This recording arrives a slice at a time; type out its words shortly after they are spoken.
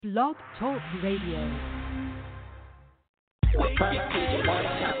Blog Talk Radio. Wake up to the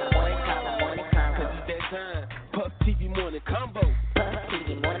morning combo. Cause it's that time. Puff TV morning combo. Puff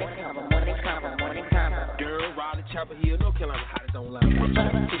TV morning combo. Girl, Raleigh, Chapel Hill, North Carolina, hottest online. Puff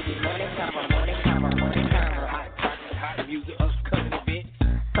TV morning combo. Hot music, upcoming events.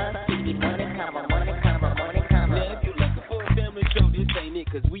 Puff TV morning combo. Now if you're looking for a family show, this ain't it,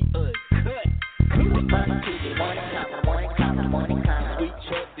 cause we uncut. Puff TV morning combo. Sweet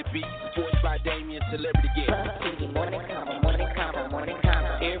Chuck, the beat, sports by Damien, celebrity guest. Puff TV morning combo.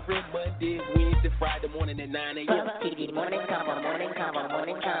 Every Monday, Wednesday, Friday morning at 9 a.m. Puff TV morning combo.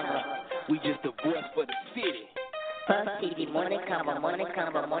 We just the voice for the city. Puff TV morning combo.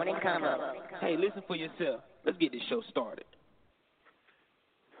 Hey, listen for yourself. Let's get this show started.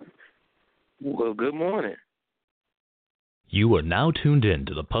 Well, good morning. You are now tuned in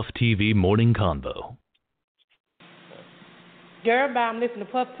to the Puff TV Morning Convo. Girl, I'm listening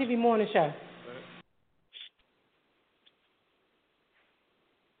to Puff TV Morning Show.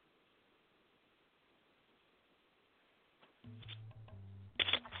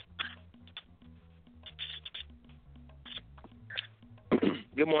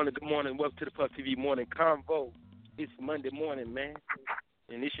 Good morning. Welcome to the Puff TV Morning Convo. It's Monday morning, man.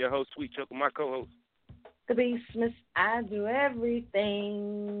 And it's your host, Sweet Chuck, and my co-host. The Beast Miss, I do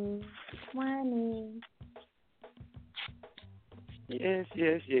everything. Money. Yes.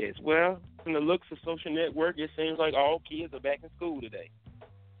 Well, from the looks of social network, it seems like all kids are back in school today.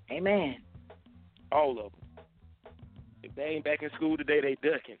 Amen. All of them. If they ain't back in school today, they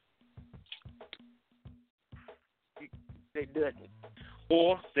ducking.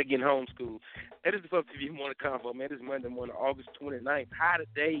 Or they're getting homeschooled. That is the Puff TV Morning Convo, man. This is Monday morning, August 29th. Hot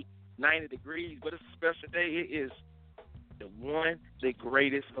today, 90 degrees, but it's a special day. It is the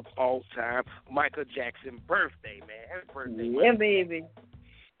greatest of all time, Michael Jackson birthday, man. Happy birthday, man. Yeah, baby.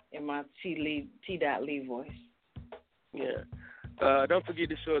 In my T.Lee voice. Yeah. Don't forget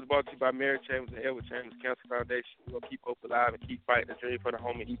this show is brought to you by Mary Chambers and Edward Chambers Cancer Foundation. We're going to keep hope alive and keep fighting the dream for the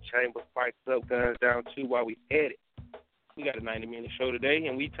homie Heat Chambers. Fights up, guns down, too, while we at it. We got a 90-minute show today,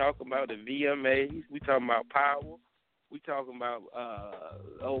 and we talking about the VMAs. We talking about Power. We talking about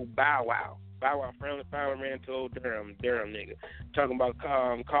old Bow Wow. Bow Wow finally ran to old Durham nigga. Talking about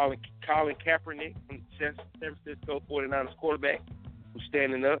Colin Kaepernick from San Francisco 49ers quarterback who's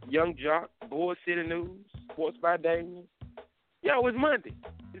standing up. Young Jock, Board City News, Sports by Damien. Yo, it's Monday.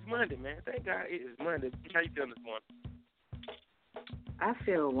 It's Monday, man. Thank God it is Monday. How you feeling this morning? I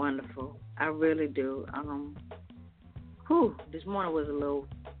feel wonderful. I really do. This morning was a little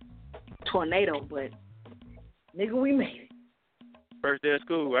tornado, but nigga, we made it. First day of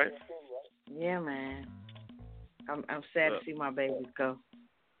school, right? Yeah, man. I'm sad to see my babies go.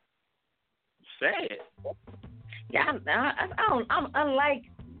 Sad? Yeah, I'm unlike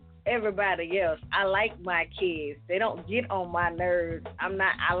everybody else. I like my kids. They don't get on my nerves.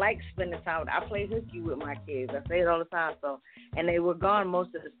 I like spending time with them. I play hooky with my kids. I say it all the time. And they were gone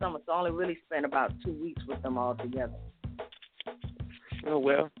most of the summer, so I only really spent about 2 weeks with them all together. Oh,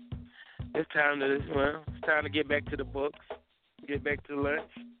 well, it's time to get back to the books, get back to lunch,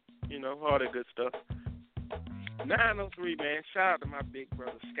 all that good stuff. 903, man, shout out to my big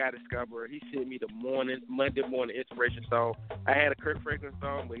brother, Scotty Scarborough. He sent me the Monday morning inspiration song. I had a Kirk Franklin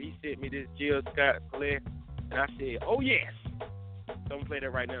song, but he sent me this Jill Scott play, and I said, oh, yes. So I'm going to play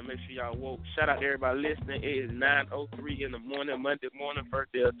that right now. Make sure y'all woke. Shout out to everybody listening. It is 9:03 in the morning, Monday morning,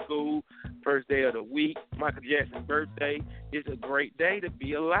 first day of school, first day of the week. Michael Jackson's birthday. It's a great day to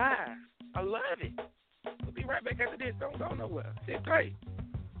be alive. I love it. We'll be right back after this. Don't go nowhere. Sit tight.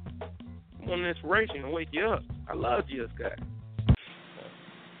 I'm on an inspiration and wake you up. I love Jill Scott.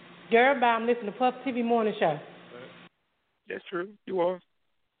 Girl, I'm listening to Puff TV Morning Show. That's true. You are.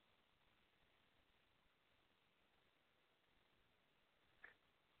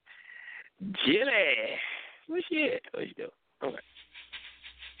 Jilly. What's it? What you doing? Okay.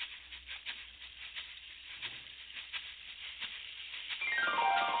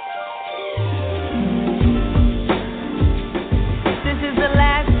 This is the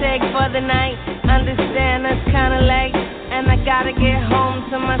last take for the night. Understand it's kinda late, and I gotta get home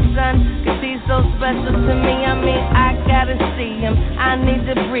to my son, 'cause he's so special to me. I gotta see him, I need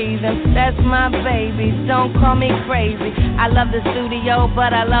to breathe him. That's my baby, don't call me crazy. I love the studio,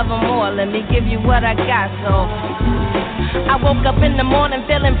 but I love him more. Let me give you what I got, so I woke up in the morning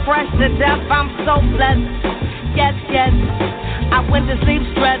feeling fresh to death. I'm so blessed, yes. I went to sleep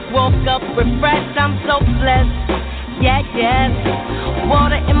stressed, woke up refreshed. I'm so blessed. Yes.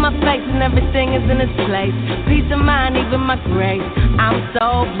 Water in my face and everything is in its place. Peace of mind, even my grace. I'm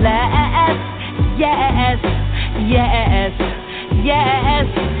so blessed. Yes.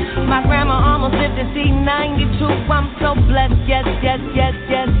 92. I'm so blessed, yes, yes, yes,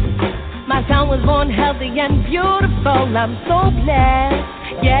 yes. My son was born healthy and beautiful. I'm so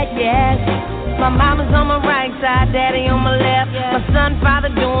blessed, yeah, yes. My mama's on my right side, daddy on my left. My son, father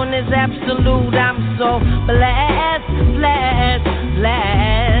doing is absolute. I'm so blessed, blessed,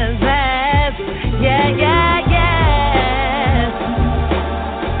 blessed, blessed. Yeah, yeah, yes.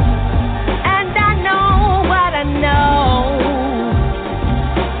 And I know what I know.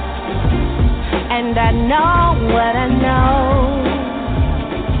 And I know what I know.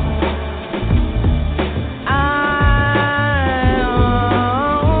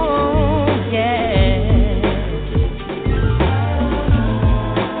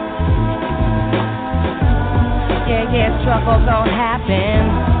 Trouble gon' happen,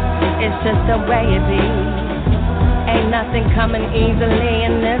 it's just the way it be. Ain't nothing coming easily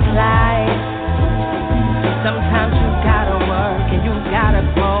in this life. Sometimes you gotta work and you gotta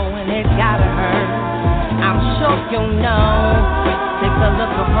grow and it gotta hurt. I'm sure you know, take a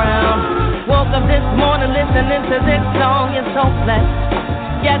look around. Woke up this morning listening to this song, you're so blessed.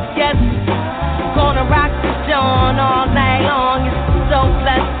 Yes, yes, gonna rock the dawn all night long, you're so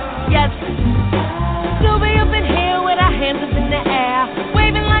blessed. Yes, still be up in here with our hands up in the air,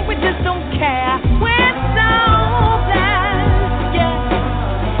 waving like we just don't care. We're so blessed, yeah,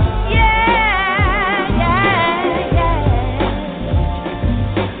 yeah, yeah, yeah.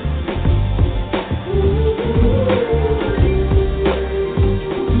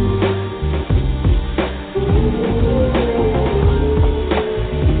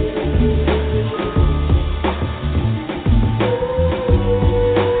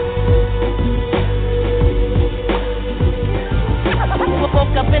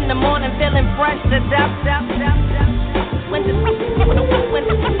 Woke up in the morning feeling fresh to death.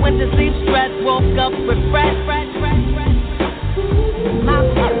 Went to sleep stressed, woke up refreshed.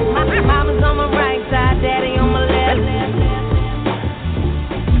 Mama's on my right side, daddy on my left.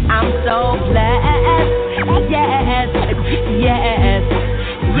 I'm so blessed. Yes, yes,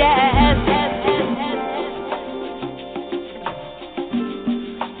 yes, yes.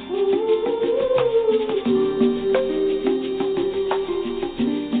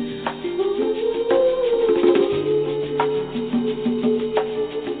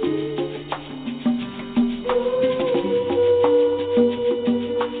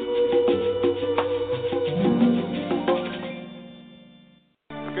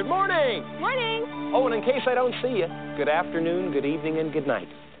 I don't see you, good afternoon, good evening, and good night.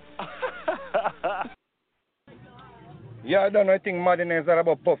 Yeah, I don't know. I think Madden is all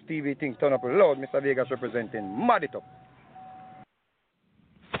about Puff TV thing. Turn up loud. Mr. Vegas representing Mad It Up.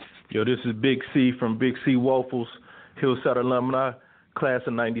 Yo, this is Big C from Big C Waffles, Hillside alumni, class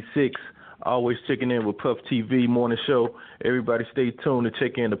of 96. Always checking in with Puff TV morning show. Everybody stay tuned to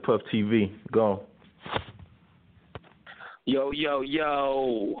check in to Puff TV. Go on. Yo, yo,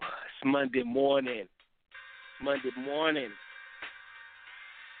 yo. It's Monday morning.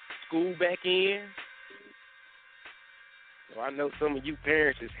 School back in. So I know some of you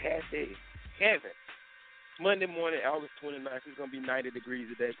parents is happy as heaven. Monday morning, August 29th. It's going to be 90 degrees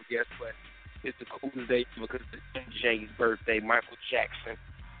today, but guess what? It's the coolest day because it's MJ's birthday, Michael Jackson,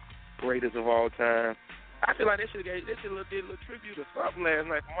 greatest of all time. I feel like they should have did a little tribute or something last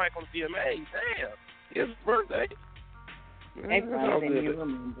night for Mike on the VMA. Damn, it's his birthday. It's all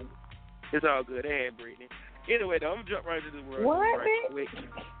good. It's all good. They had Britney. Anyway, though, I'm going to jump right into the world. What? Right quick.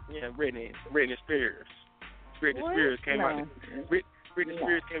 Yeah, Britney Spears. Britney Spears came out. Britney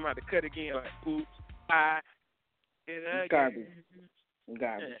Spears came out to cut again. Like, oops, I did again. Garbage.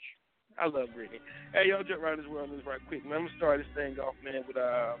 Yeah, I love Britney. Hey, y'all jump right into this world on this right quick. Man, I'm going to start this thing off, man, with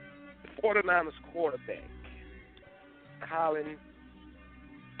the 49ers quarterback, Colin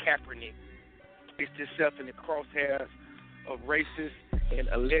Kaepernick. Placed himself in the crosshairs of racist and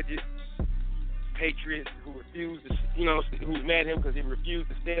alleged patriots who refused to, who's mad at him because he refused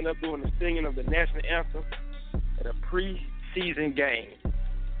to stand up during the singing of the national anthem at a preseason game.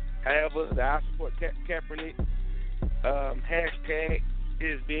 However, the I Support Kaepernick hashtag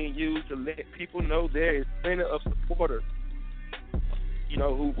is being used to let people know there is plenty of supporters,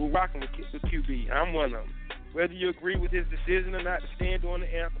 who rocking with QB. I'm one of them. Whether you agree with his decision or not to stand during the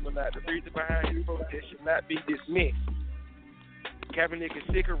anthem or not, the reason behind his protest should not be dismissed. Kaepernick is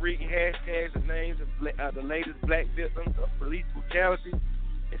sick of reading hashtags and names of the latest black victims of police brutality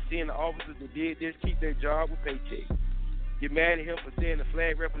and seeing the officers that did this keep their job with paychecks. You're mad at him for saying the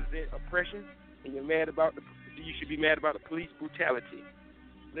flag represents oppression, and you should be mad about the police brutality.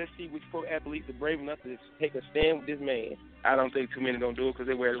 Let's see which pro athletes are brave enough to take a stand with this man. I don't think too many don't do it because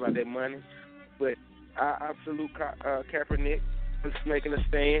they're worried about their money, but I salute Kaepernick for making a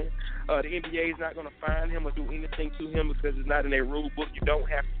stand. The NBA is not going to fine him or do anything to him because it's not in their rule book. You don't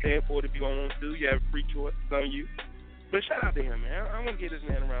have to stand for it if you don't want to. You have free choice. It's on you. But shout out to him, man. I want to give this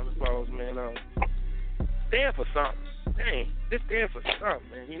man a round of applause, man. Stand for something. Dang, just stand for something,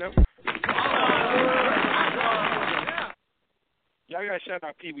 man, you know? Y'all got to shout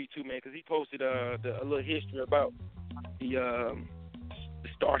out Pee Wee, too, man, because he posted a little history about the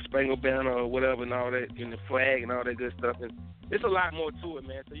Star Spangled Banner or whatever and all that, and the flag and all that good stuff. And there's a lot more to it,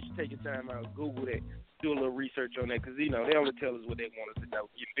 man, so you should take your time out, Google that, do a little research on that, because, you know, they only tell us what they want us to know.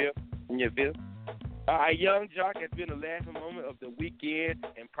 You feel? Young Jock has been the laughing moment of the weekend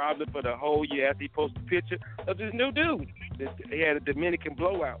and probably for the whole year after he posted a picture of this new dude. He had a Dominican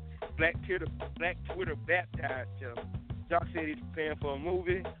blowout. Black Twitter baptized him. Jock said he's preparing for a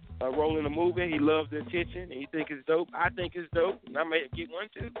movie, rolling a movie. He loves the attention, and he think it's dope. I think it's dope, and I may get one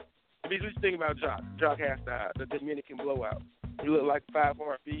too. What you think about Jock? Jock has the Dominican blowout. He looked like 5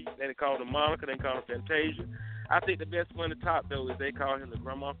 feet. Then they called him Monica. They called him Fantasia. I think the best one to top, though, is they call him the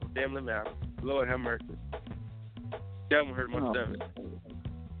grandma from Family Matters. Lord have mercy. That one hurt my stomach.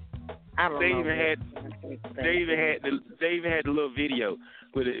 I don't know. They even had the little video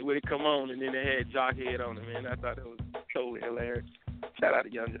with it come on, and then they had Jock head on it, man. I thought that was totally hilarious. Shout out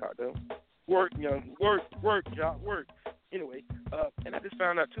to Young Jock, though. Work, Jock, work. Anyway, and I just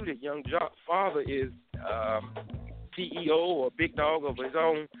found out, too, that Young Jock's father is CEO or big dog of his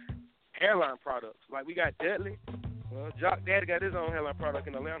own hairline products. Like we got Dudley. Well, Jock Daddy got his own hairline product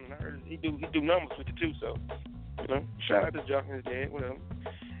in Atlanta, and I heard he do numbers with it too. So, you know, shout out to Jock and his dad, whatever.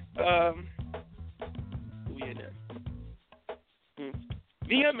 Who we in there?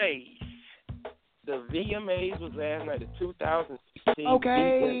 VMAs. The VMAs was last night, the 2016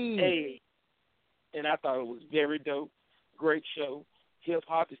 VMAs, and I thought it was very dope. Great show. Hip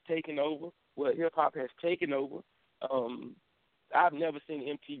hop is taking over. Well, hip hop has taken over. I've never seen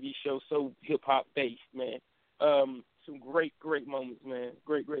an MTV show so hip-hop based, man. Some great moments, man.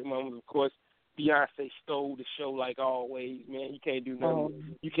 Great moments. Of course, Beyonce stole the show like always, man. You can't do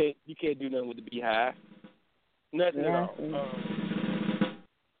nothing. You can't do nothing with the Beehive. Nothing at all.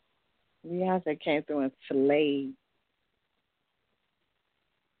 Beyonce came through and slayed.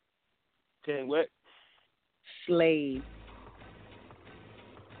 Saying what? Slayed.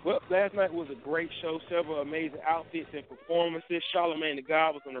 Well, last night was a great show. Several amazing outfits and performances. Charlamagne the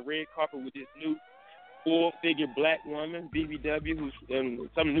God was on the red carpet with this new full-figure black woman, BBW, who's in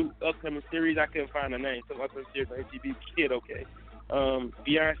some new upcoming series. I couldn't find her name. Some upcoming series on MTV. Kid, okay.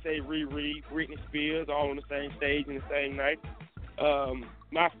 Beyonce, Riri, Britney Spears, all on the same stage in the same night. One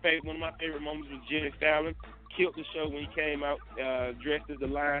of my favorite moments was Jimmy Fallon. Killed the show when he came out dressed as a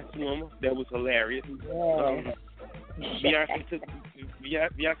lion swimmer. That was hilarious. Beyonce took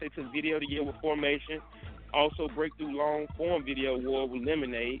Video of the Year with Formation. Also Breakthrough Long Form Video Award with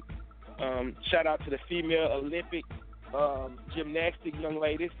Lemonade. Shout out to the female Olympic gymnastic young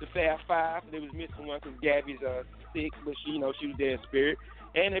ladies, the Fab Five. They was missing one because Gabby's sick, but she was there in spirit.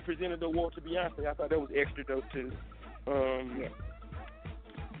 And they presented the award to Beyonce. I thought that was extra dope too.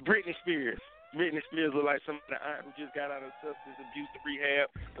 Britney Spears. Britney Spears looked like some of the aunt who just got out of substance abuse rehab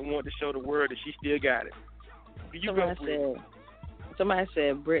and wanted to show the world that she still got it. Somebody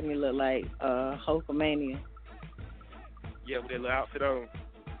said Britney looked like Hulkamania. Yeah, with that little outfit on.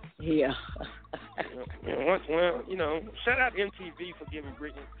 Yeah. Shout out MTV for giving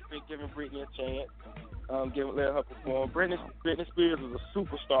Britney a chance. Let her perform. Britney Spears was a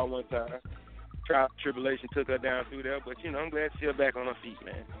superstar one time. Trial tribulation took her down through there, but I'm glad she's back on her feet,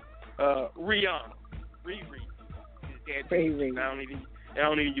 man. Rihanna, Riri is that bitch. I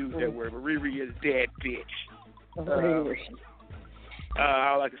don't even use that word, but Riri is that bitch.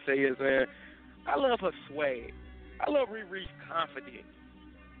 All I can say is, man, I love her swag. I love Riri's confidence.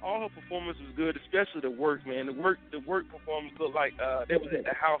 All her performance was good, especially the work, man. The work performance looked like they was at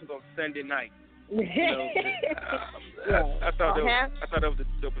the house on Sunday night. I thought that was the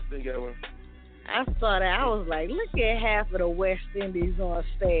dopest thing ever. I saw that. I was like, look at half of the West Indies on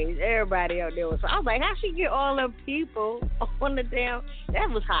stage. Everybody out there was. I was like, how she get all them people on the damn? That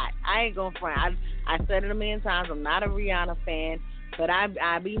was hot. I ain't gonna front. I said it a million times. I'm not a Rihanna fan, but I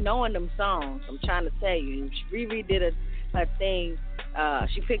be knowing them songs. I'm trying to tell you. Riri did her thing.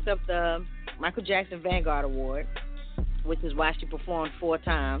 She picked up the Michael Jackson Vanguard Award, which is why she performed 4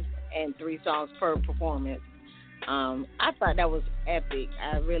 times and 3 songs per performance. I thought that was epic.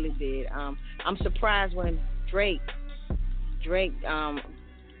 I really did. I'm surprised when Drake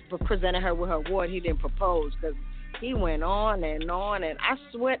presented her with her award, he didn't propose because he went on and on. And I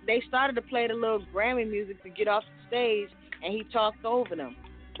swear they started to play the little Grammy music to get off the stage, and he talked over them.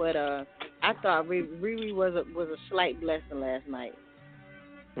 But I thought Riri was a slight blessing last night.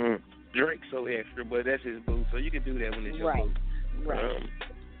 Drake's so extra, but that's his boo, so you can do that when it's your boo. Right.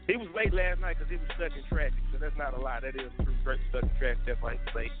 He was late last night because he was stuck in traffic, so that's not a lie. That is true. Drake stuck in traffic, that's why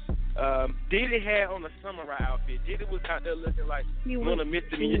he's late. Diddy had on a samurai outfit. Diddy was out there looking like one of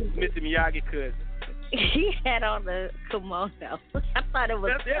Mr. Miyagi cousins. He had on the kimono. I thought it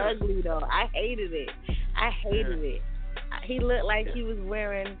was ugly, though. I hated it. He looked like he was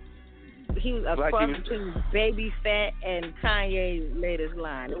wearing... He was a cross between Baby Fat and Kanye's latest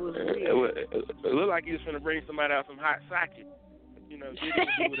line. It was weird. It looked like he was trying to bring somebody out some hot sake. You know, Diddy can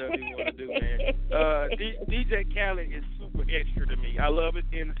do whatever he want to do, man. DJ Khaled is super extra to me. I love his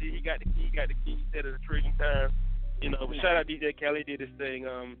energy. He got the key instead of the triggering time. You know, but shout out DJ Khaled, did his thing.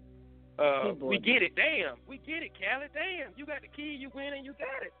 We get it. Damn. We get it, Khaled. Damn. You got the key, you win, and you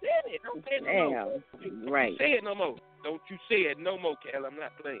got it. Damn it. Don't say it no more. Right. Say it no more. Don't you say it no more, Khaled. I'm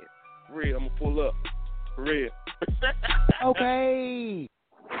not playing. For real, I'm going to pull up. For real. Okay.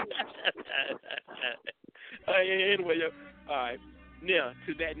 Anyway, yo. All right. Now,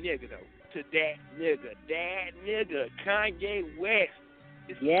 to that nigga, though. That nigga, Kanye West.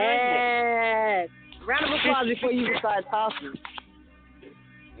 Yes. Round of applause before you start talking.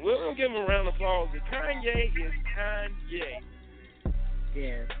 We're going to give him a round of applause. Kanye is Kanye.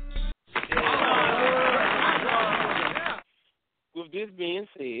 Yes. With this being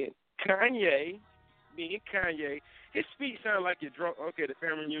said, Kanye, his speech sounded like you're drunk. Okay, the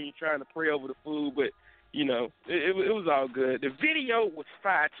family reunion trying to pray over the food, but, you know, it was all good. The video was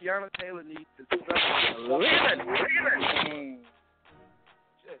fire. Tiana Taylor needs to stop living.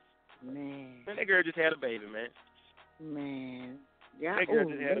 Man, that girl just had a baby, man. Man. Yeah, that girl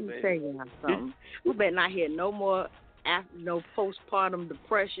just had a baby. Let me tell you something. We better not hear no more no postpartum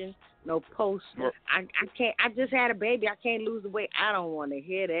depression, no post. I can't. I just had a baby. I can't lose the weight. I don't want to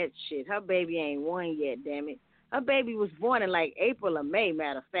hear that shit. Her baby ain't one yet. Damn it. Her baby was born in like April or May.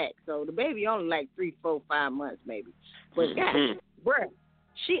 Matter of fact, so the baby only like 3, 4, 5 months maybe. But God, bruh,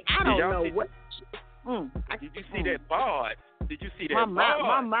 I don't know what. Did you see that bod? Did you see that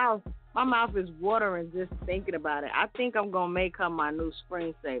bod? My mouth is watering just thinking about it. I think I'm gonna make her my new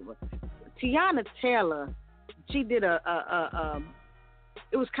screensaver. Tiana Taylor. She did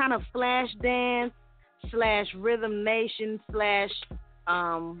it was kind of flash dance / Rhythm Nation /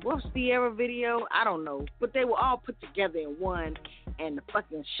 what's Sierra video? I don't know. But they were all put together in one, and the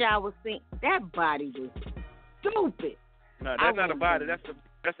fucking shower scene. That body was stupid. No, that's not a body. That's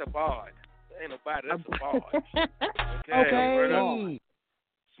a bod. That ain't a body. That's a bod. Okay.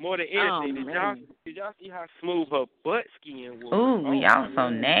 It's more than anything. Did y'all see how smooth her butt skin was? Ooh, y'all so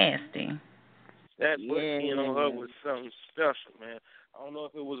nasty. That butt skin on her was something special, man. I don't know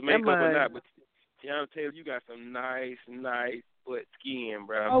if it was makeup or not, but Tiana Taylor, you got some nice butt skin,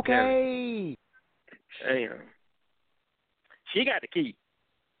 bro. Okay. Damn. She got the key.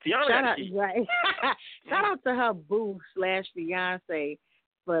 Tiana got the key. Right. Shout out to her boo / fiance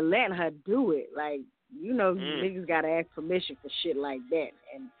for letting her do it. Like, you know, niggas got to ask permission for shit like that.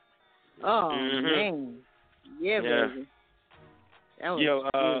 And, man. Yeah, baby. That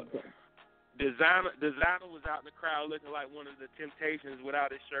was good. Designer was out in the crowd looking like one of the Temptations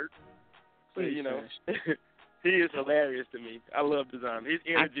without his shirt. So, you know, he is hilarious to me. I love Designer. His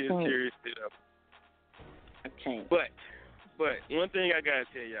energy is serious to them. I can't. But one thing I gotta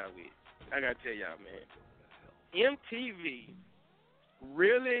tell y'all, man. MTV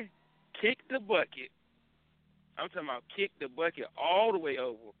really kicked the bucket. I'm talking about kicked the bucket all the way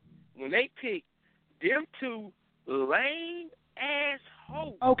over when they picked them two lame ass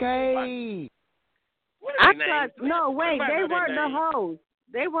hoes. Okay. I thought no, wait, they weren't the hoes.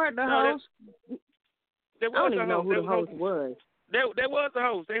 They weren't the hoes. I don't even know who the host was. There was the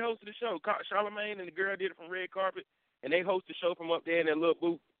host. They hosted the show. Charlamagne and the girl did it from Red Carpet, and they hosted the show from up there in their little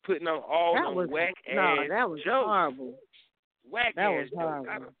booth, putting on all the whack ass jokes. That was horrible. Whack that ass was horrible.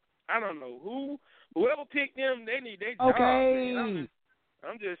 jokes. I don't know whoever picked them. They need their job. Okay.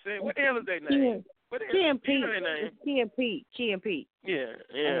 I'm just saying, what the hell is their name? Key and Pete. Yeah,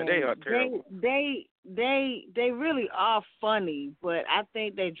 they are terrible. They really are funny, but I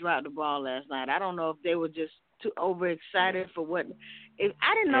think they dropped the ball last night. I don't know if they were just too overexcited for what.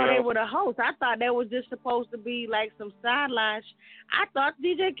 I didn't know they were the host. I thought they was just supposed to be like some sidelines. I thought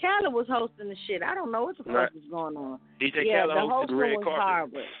DJ Khaled was hosting the shit. I don't know what the fuck was going on. DJ Khaled hosted the Red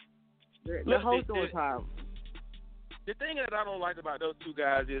Carpet. Horrible. The hosting was horrible. The thing that I don't like about those two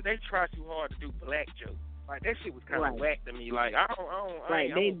guys is they try too hard to do black jokes. Like, that shit was kind of whack to me. Like, I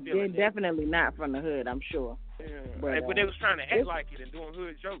don't they're definitely not from the hood, I'm sure. Yeah. But they was trying to act like it and doing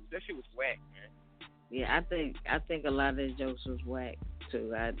hood jokes. That shit was whack, man. Yeah, I think a lot of their jokes was whack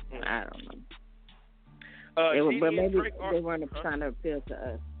too. I don't know. But maybe they weren't trying to appeal to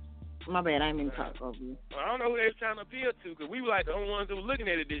us. My bad, I didn't mean to talk over you. I don't know who they were trying to appeal to, because we were like the only ones that were looking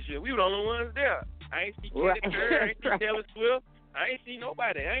at it this year. We were the only ones there. I ain't see Katy Perry, I ain't see Taylor Swift, I ain't see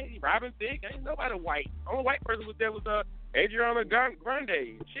nobody. I ain't see Robin Thicke, I ain't nobody white. The only white person was there was Adriana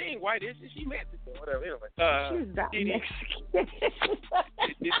Grande. She ain't white, is she? She Mexican, whatever. Anyway, she's not Mexican.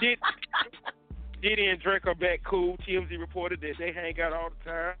 Diddy and Drake are back cool. TMZ reported that they hang out all the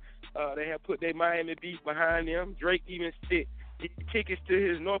time. They have put their Miami beef behind them. Drake even did tickets to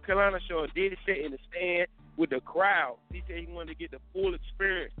his North Carolina show. Diddy sat in the stand with the crowd. He said he wanted to get the full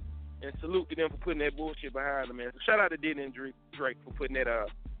experience, and salute to them for putting that bullshit behind them, man. So shout out to Diddy and Drake for putting that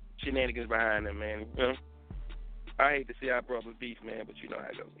shenanigans behind them, man. You know? I hate to see our brothers beef, man, but you know how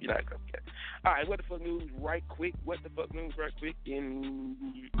it goes. You know how it goes. Okay. All right, what the fuck news right quick? What the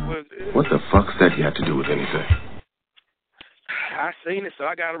fuck that got to do with anything? I seen it, so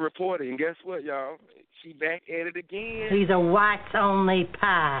I got to report it. And guess what, y'all? She back at it again. These are whites-only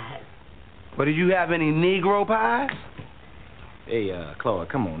pies. But do you have any Negro pies? Hey, Claude,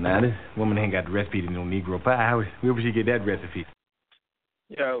 come on now. This woman ain't got the recipe to no Negro pie. Where would she get that recipe?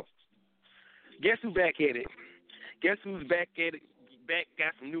 Yo, guess who back at it? Guess who's back at it? Back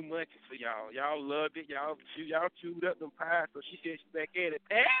got some new munchies for y'all. Y'all loved it. Y'all chewed up them pies, so she said she's back at it.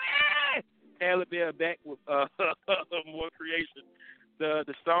 Halle Berry back with more creation.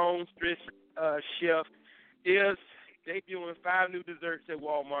 The songstress chef is debuting 5 new desserts at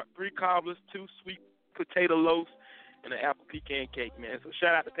Walmart: 3 cobblers, 2 sweet potato loaves, and an apple pecan cake, man. So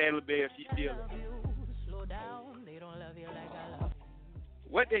shout out to Halle Berry if she's still.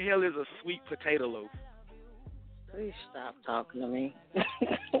 What the hell is a sweet potato loaf? Please stop talking to me.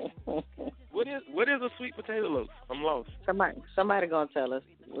 What is a sweet potato loaf? I'm lost. Somebody gonna tell us.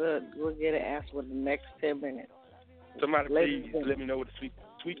 We'll get an answer within the next 10 minutes. Somebody please let me know what the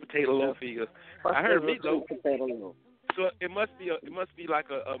sweet potato loaf is. I heard meatloaf. Sweet potato loaf. So it must be like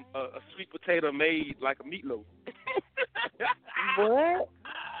a sweet potato made like a meatloaf. What?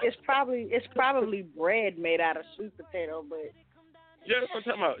 It's probably bread made out of sweet potato, but. Yeah, that's what I'm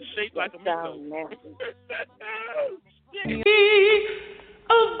talking about. Shaped like a meatloaf.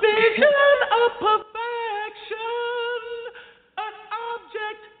 A vision of perfection, an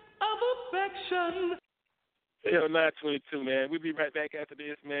object of affection. Hell, 9:22, man. We'll be right back after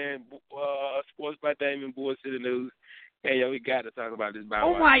this, man. Sports by Damon, Boy City News. Hey, yo, we got to talk about this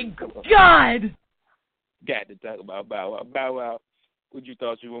Bow Wow. Oh, my God! Got to talk about Bow Wow. Bow Wow. What you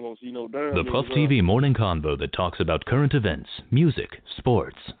thought you were going to see no damn. The Puff TV morning convo that talks about current events, music,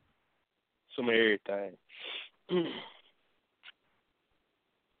 sports. Some of everything.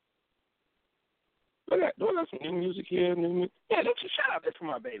 Do I got some new music here? Yeah, don't you shout out that for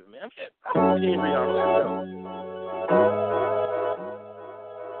my baby, man. I'm just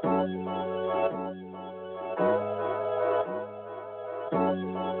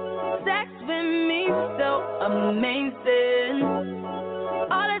Sex with me so amazing.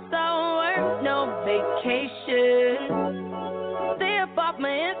 All it's all work, no vacation. Stay up off my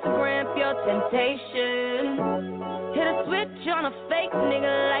Instagram, pure temptation. Hit a switch on a fake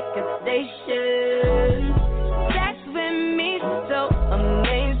nigga like a station. Sex with me so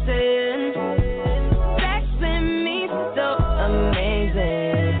amazing. Sex with me so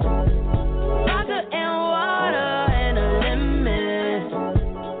amazing. Vodka and water and a lemon.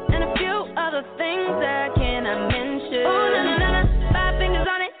 And a few other things that I cannot mention. Oh, na na na na, 5 fingers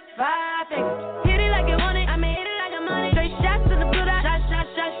on it, 5 fingers. Hit it like you want it, I mean hit it like I'm on it. Straight shots to the blue dot, shot, shot,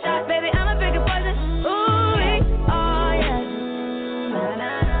 shot, shot. Baby, I'm a bigger poison. Ooh.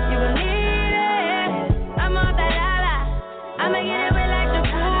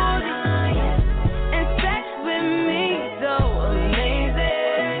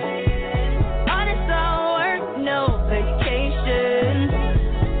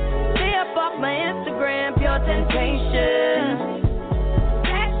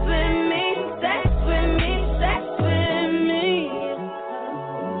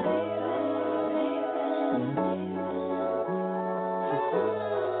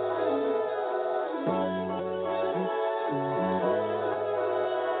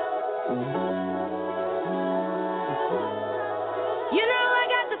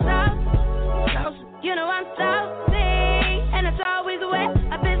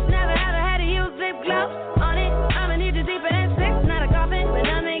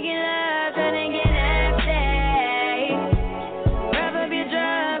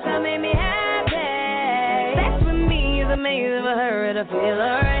 Feel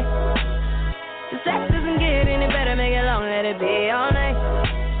alright. The sex doesn't get any better, make it long, let it be all night.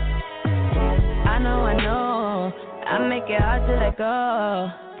 I know, I make it hard to let go.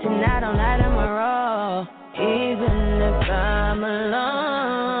 Tonight all night I'm a roll, even if I'm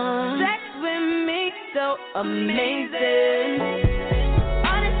alone. so amazing.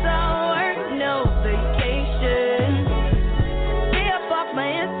 All this all work, no vacation. Stay up off my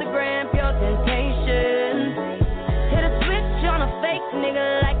Instagram, pure temptation. Hit a switch on a fake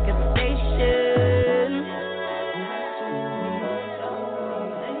nigga like a station.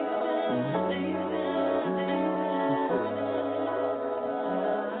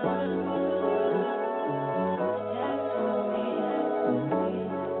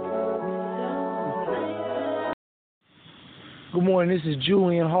 Good morning, this is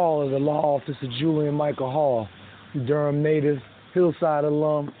Julian Hall of the Law Office of Julian Michael Hall, Durham native, Hillside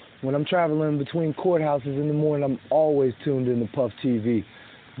alum. When I'm traveling between courthouses in the morning, I'm always tuned in to Puff TV.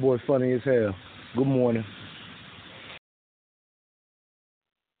 Boy, funny as hell. Good morning.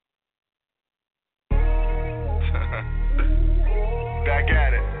 Back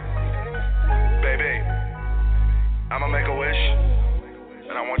at it. Baby, I'ma make a wish,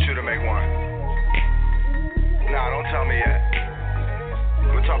 and I want you to make one. Nah, don't tell me yet.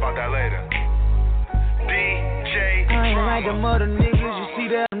 We'll talk about that later. DJ I ain't like them other niggas, you see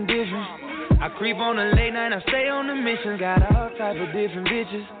that I'm different. I creep on the late night, I stay on the mission. Got all type of different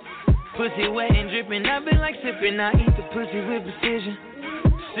bitches. Pussy wet and dripping, I been like sipping. I eat the pussy with precision.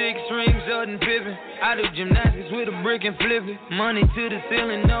 6 rings, Jordan Pippen. I do gymnastics with a brick and flip it. Money to the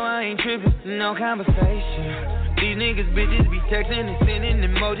ceiling, no I ain't tripping. No conversation. These niggas bitches be texting and sending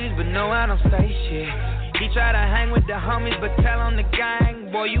emojis, but no I don't say shit. He try to hang with the homies, but tell on the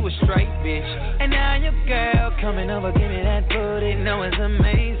gang, boy, you a straight bitch. And now your girl coming over, give me that booty, know it's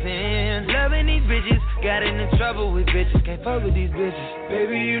amazing. Loving these bitches, got into trouble with bitches, can't fuck with these bitches.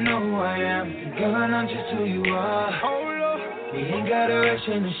 Baby, you know who I am, girl, I'm just who you are. Hold up. We ain't got a rush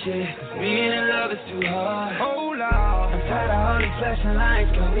in the shit, cause being in love is too hard. Hold on. I'm tired of all these flashing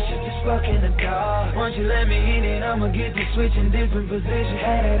lights, girl, we should just fuck in the dark. Once you let me in it, I'ma get to switch in different positions.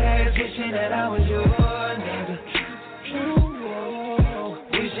 Had that ass wishing that I was your nigga. Ooh,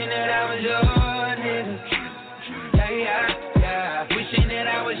 wishing that I was your nigga. Yeah, yeah, yeah. Wishing that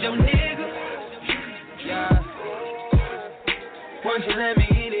I was your nigga. Yeah. Once you let me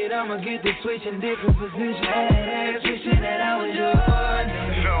in it, I'ma get to switch in different positions. Had that ass wishing that I was your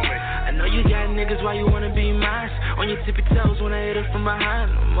nigga. Show me. I know you got niggas, why you wanna be mine? On your tippy toes when I hit her from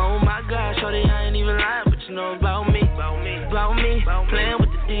behind. Oh my God, shorty, I ain't even lying, but you know about me. Playing with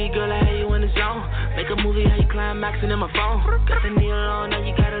the D, girl, I had you in the zone. Make a movie, how you climaxing in my phone. Got the needle on, now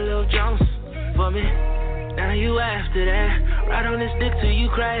you got a little Jones for me. Now you after that, ride on this dick till you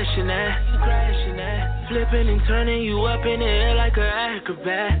crashing that. Flipping and turning you up in the air like an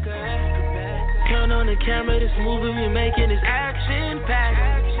acrobat. Turn on the camera, this movie we making is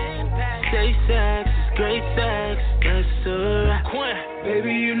action-packed. Safe sex, it's great sex, yes sir.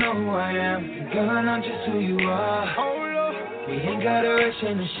 Baby, you know who I am, girl, I'm just who you are. We ain't got a rush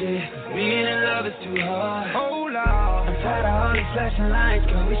in the shit, being in love is too hard. Hold on. I'm tired of all these flashing lights,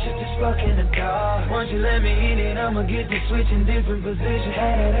 girl, we should just fuck in the dark. Once you let me in it, I'ma get to switch in different positions.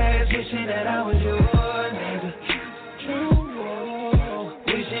 Had that ass wishing that I was your nigga. Ooh,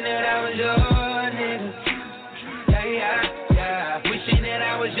 wishing that I was your nigga. Yeah, yeah, yeah. Wishing that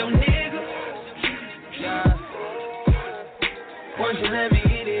I was your nigga. Yeah. Once you let me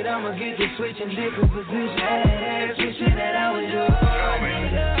in it, I'ma get to switch in different positions. Had that ass wishing that I was your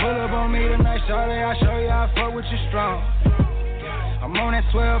nigga. Pull up on me tonight, shawty, I'll show you how I fuck with you strong. I'm on that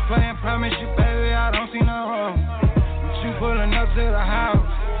 12 playing, promise you, baby, I don't see nothing wrong. With you pulling up to the house,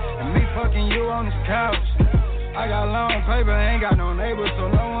 and me fucking you on this couch. I got long paper, ain't got no neighbors, so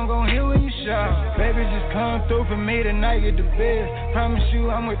no one gon' hear when you shout. Baby, just come through for me tonight, get the biz. Promise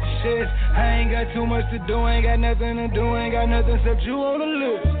you I'm with the shit. I ain't got too much to do, ain't got nothing to do, ain't got nothing except you on the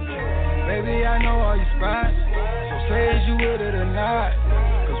list. Baby, I know all your spots, so say is you with it or not.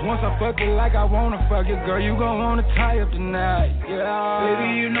 Cause once I fuck it like I wanna fuck it, girl, you gon' wanna tie up tonight, yeah.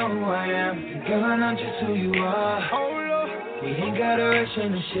 Baby, you know who I am, girl, I'm just who you are. Hold up. We ain't got a rush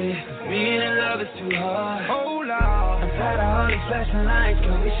in the shit, being in love is too hard. Hold on. I'm tired of all these flashing lights,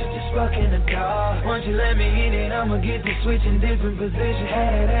 girl, we should just fuck in the dark. Once you let me in it, I'ma get to switch in different positions.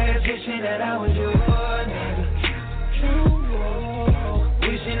 Had that ass wishing that I was your nigga. Ooh,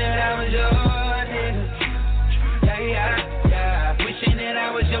 wishing that I was your nigga. Yeah, yeah, yeah. Wishing that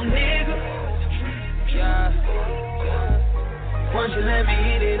I was your nigga. Yeah. Once you let me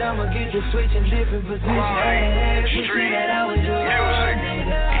hit it, I'ma get to switch in different positions. Hey, wishing that I was your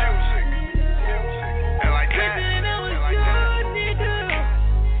nigga. And like that.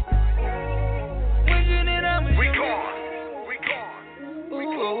 We gone.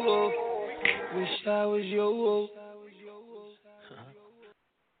 Ooh, wish I was your.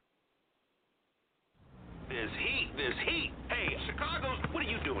 There's heat. Hey, Chicago's, what are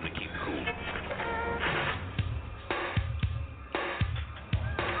you doing to keep cool?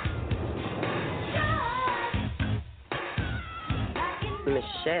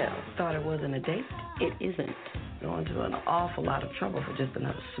 Michelle. Thought it wasn't a date? It isn't. Going to an awful lot of trouble for just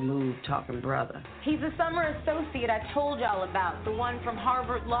another smooth-talking brother. He's a summer associate I told y'all about, the one from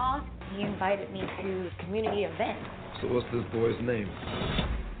Harvard Law. He invited me to a community event. So what's this boy's name?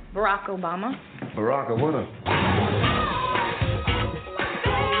 Barack Obama. Barack Obama.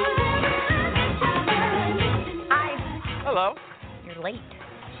 Hello. You're late.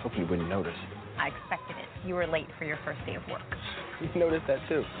 I was hoping you wouldn't notice. I expected it. You were late for your first day of work. You noticed that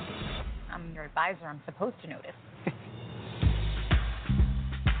too. I'm your advisor. I'm supposed to notice.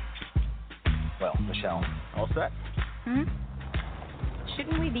 Well, Michelle, all set?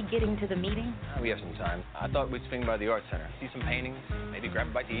 Shouldn't we be getting to the meeting? We have some time. I thought we'd swing by the art center, see some paintings, maybe grab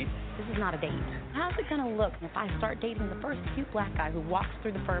a bite to eat. This is not a date. How's it gonna look if I start dating the first cute black guy who walks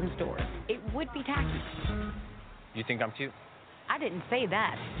through the firm's doors? It would be tacky. You think I'm cute? I didn't say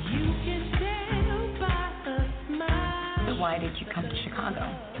that. You can tell by a smile. But why did you come to Chicago?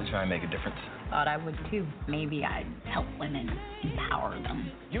 To try and make a difference. Thought I would too. Maybe I'd help women, empower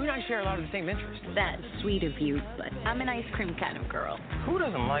them. You and I share a lot of the same interests. That's sweet of you, but I'm an ice cream kind of girl. Who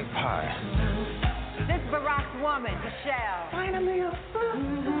doesn't like pie? This Barack's woman, Michelle. Finally,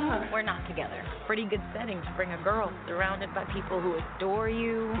 We're not together. Pretty good setting to bring a girl surrounded by people who adore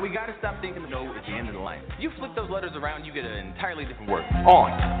you. We gotta stop thinking no is the end of the line. You flip those letters around, you get an entirely different word.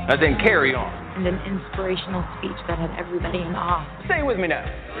 On. As in carry on. And an inspirational speech that had everybody in awe. Say it with me now.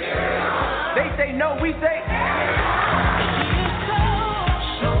 Yeah. They say no, we say.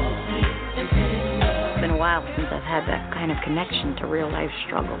 It's been a while since I've had that kind of connection to real life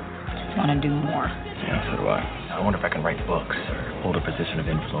struggle. Just want to do more. Yeah, so do I. I wonder if I can write books or hold a position of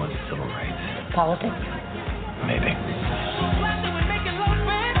influence in civil rights. Politics? Maybe.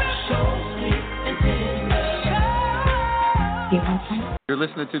 You want some? You're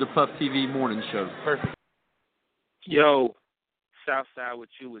listening to the Puff TV Morning Show. Perfect. Yo, Southside with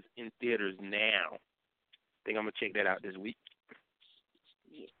You is in theaters now. Think I'm gonna check that out this week.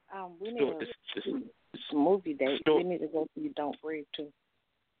 We need a movie date. We need to go see Don't Breathe too.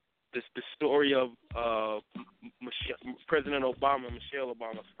 The story of President Obama and Michelle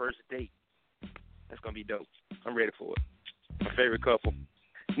Obama's first date. That's gonna be dope. I'm ready for it. My favorite couple.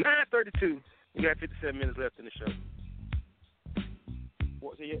 9:32. We got 57 minutes left in the show.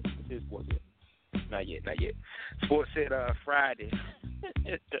 Sports yet? It is sports yet? Not yet. Sports said Friday.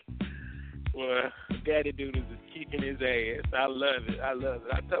 Well, Daddy Dude is kicking his ass. I love it. I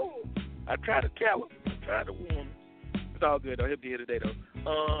told him. I tried to tell him. I tried to warn him. It's all good though. He'll be here today though.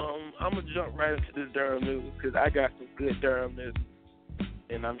 I'm gonna jump right into this Durham news because I got some good Durham news,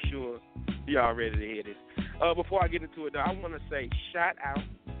 and I'm sure y'all ready to hear this. Before I get into it though, I want to say shout out,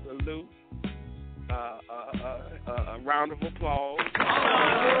 salute, a round of applause.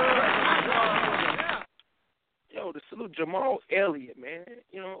 Yo, to salute Jamal Elliott, man.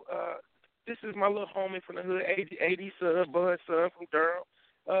 You know, this is my little homie from the hood, AD son, Bud son from Durham.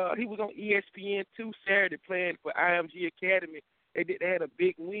 He was on ESPN2 Saturday playing for IMG Academy. They had a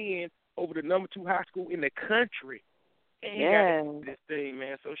big win over the number 2 high school in the country. And he got this thing,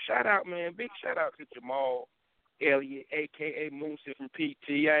 man. So shout out, man. Big shout out to Jamal Elliott, a.k.a. Moonsie from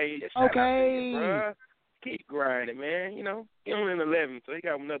PTA. Shout out to you, bro. Keep grinding, man. You know, he only in 11, so he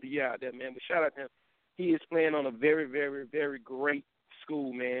got another year out there, man. But shout out to him. He is playing on a very, very, very great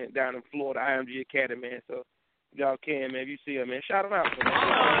school, man, down in Florida, IMG Academy, man. So if y'all can, man, if you see him, man, shout him out.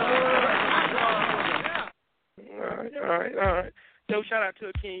 All right. So shout out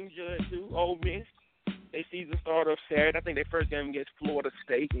to Akeem Judd, too, Ole Miss. They season started up Saturday. I think their first game against Florida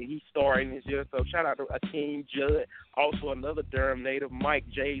State, and he's starting this year. So shout out to Akeem Judd. Also another Durham native, Mike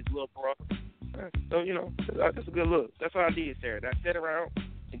J's little brother. So, you know, that's a good look. That's what I did Saturday. I sat around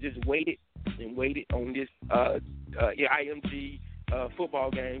and just waited on this IMG football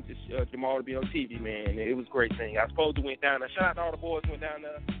game, Jamal to be on TV, man. It was a great thing. I supposed to went down there. Shout out to all the boys who went down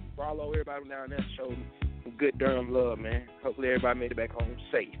there. Barlow, everybody went down there, showed some good Durham love, man. Hopefully everybody made it back home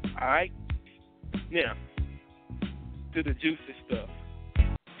safe. All right? Now, to the juicy stuff.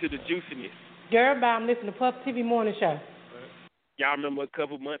 To the juiciness. Girl, I'm listening to Puff TV Morning Show. Y'all remember a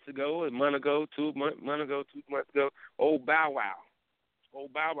couple months ago, a month ago, 2 months ago, old Bow Wow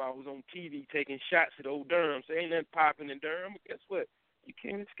was on TV taking shots at old Durham. So ain't nothing popping in Durham. But guess what? You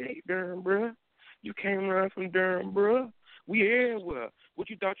can't escape Durham, bruh. You can't run from Durham, bruh. We everywhere. What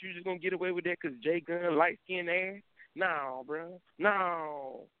you thought you was just going to get away with that because Jay Gunn, light-skinned ass? No, bruh.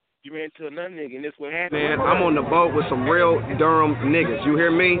 No. You ran into another nigga, and this what happened. Man, I'm on the boat with some real Durham niggas. You hear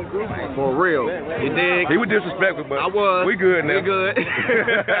me? For real. You dig? He was disrespectful, but I was. We good now. We good.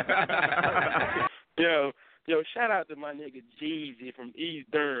 Yo, shout out to my nigga Jeezy from East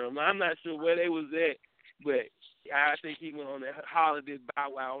Durham. I'm not sure where they was at But I think he went on that holiday bow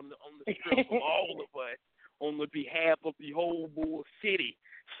wow on the strip of all of us on the behalf of the whole Bull City.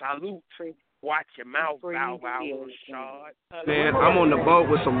 Salute. Watch your mouth, bow wow, Rashad. Man, I'm on the boat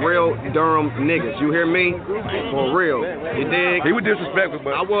with some real Durham niggas. You hear me? For real. You dig? He was disrespectful,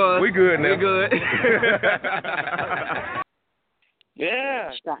 but I was. We good now. We good.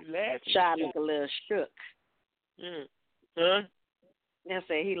 Yeah. Shot look a little shook. Huh? I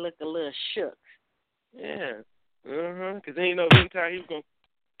said he looked a little shook. Yeah. Because he didn't know anytime he was going to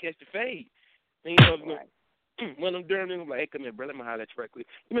catch the fade. He didn't know he was going to. One of them Durham niggas like, hey, come here, bro. Let me holler at you right quick.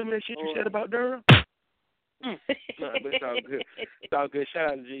 You remember that shit you said about Durham? No, but it's all good. It's all good. Shout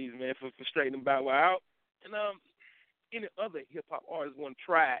out to G's, man, for straightening Bow Wow out. And any other hip hop artists want to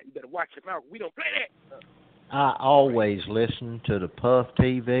try it, you better watch your mouth. We don't play that. I always listen to the Puff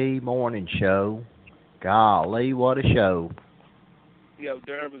TV morning show. Golly, what a show. Yo,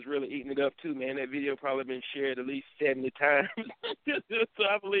 Durham was really eating it up too, man. That video probably been shared at least 70 times. So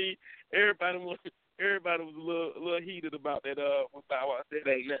I believe everybody was a little heated about that. When Bow Wow said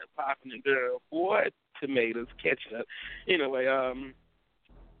ain't nothing popping in Durham. Boy, tomatoes, ketchup. Anyway,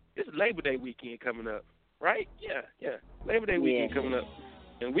 this is Labor Day weekend coming up, right? Yeah. Labor Day weekend coming up,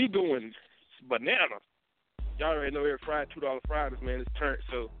 and we doing bananas. Y'all already know every Friday, $2 Fridays, man, it's turned.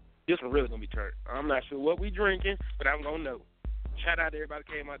 So this one really gonna be turned. I'm not sure what we drinking, but I'm gonna know. Shout out to everybody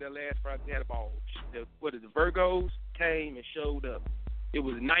who came out there last Friday. They had a ball. The Virgos came and showed up. It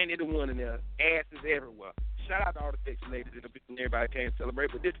was 90-1 in there, asses everywhere. Shout out to all the sexy ladies and everybody came to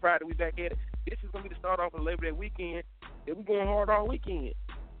celebrate. But this Friday we back at it. This is gonna be the start off of Labor Day weekend. And we're going hard all weekend.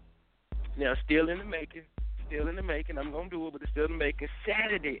 Now still in the making. I'm gonna do it, but it's still in the making.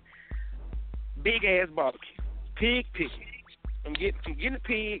 Saturday, big ass barbecue, pig picking. I'm getting a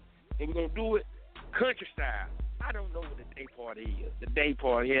pig, and we're gonna do it country style. I don't know what a day party is. A day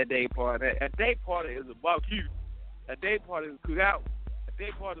party. A day party is a barbecue. A day party is a cookout. A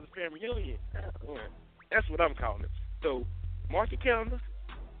day party is a family reunion. That's what I'm calling it. So, mark your calendars.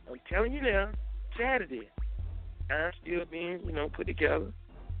 I'm telling you now, Saturday. I'm still being, put together.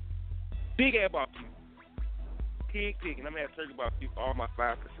 Big ass barbecue. Pig picking. I'm going to have turkey barbecue for all my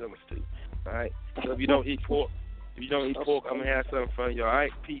 5 customers too. All right? So if you don't eat pork, I'm going to have something for you. All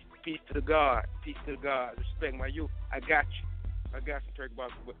right? Peace to the God. Peace to the God. Respect my youth. I got you. I got some turkey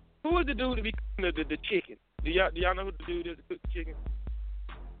barbecue. But who is the dude to be cooking the chicken? Do y'all know who the dude is to cook the chicken?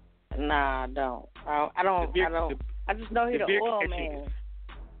 Nah, I don't. I don't. I just know he's the oil man. Chicken.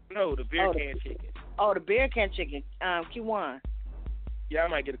 No, the beer can chicken. Oh, the beer can chicken. Q1. Yeah, I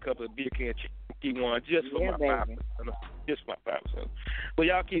might get a couple of beer can chicken. Q1 just for my 5%. Just my 5%. But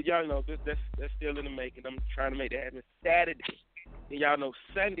y'all know that's still in the making. I'm trying to make that happen Saturday. And y'all know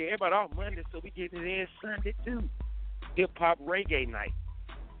Sunday. Everybody off Monday, so we getting it in Sunday too. Hip hop reggae night.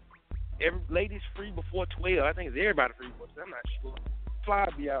 Every ladies free before 12. I think it's everybody free before 12. I'm not sure. Fly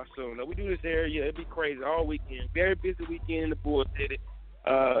to be out soon. Now, we do this area. It'll be crazy all weekend. Very busy weekend in the Bull City.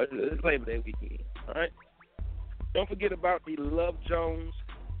 It's Labor Day weekend. All right. Don't forget about the Love Jones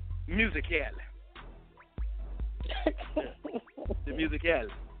Music Alley. The Music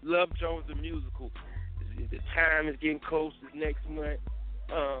Alley. Love Jones the musical. The time is getting close. This next month.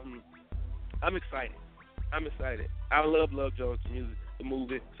 I'm excited. I love Jones the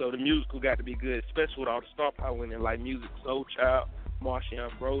movie. So the musical got to be good, especially with all the star power in it, like Music Soul Child,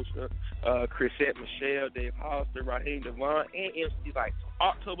 Marsha Ambrosius, Chrisette Michelle, Dave Hollister, Raheem Devon, and MC Light.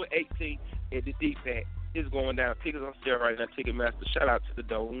 October 18th at the Deep Pack. It's going down. Tickets on sale right now. Ticketmaster. Shout out to the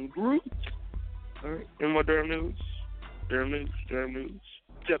Dome Group. All right. Any more Durham news?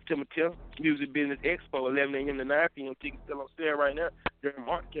 September 10th, Music Business Expo, 11 a.m. to 9 p.m. Tickets still on sale right now. Durham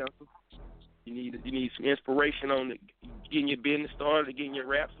Art Council. You need some inspiration on getting your business started, getting your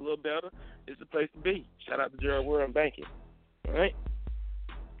raps a little better. It's the place to be. Shout out to Gerald World Banking. All right.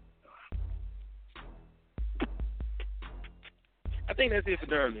 I think that's it for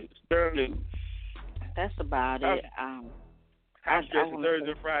Durham news. That's about it. House dressing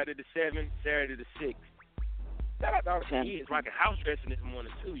Thursday and Friday the 7th, Saturday the 6th. Shout out to all the kids rocking house dressing this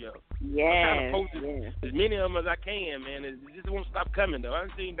morning too, yo. Yeah. I'm trying to post as many of them as I can, man. It just won't stop coming though. I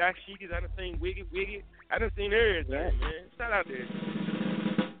done seen Doc Sheekies, I done seen Wiggy. I done seen everything, man. Shout out there.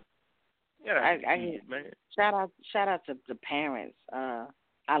 Yeah, man. Shout out to the parents. For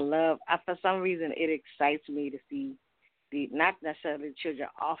some reason it excites me to see not necessarily the children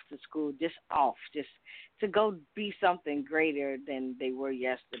off to school, just to go be something greater than they were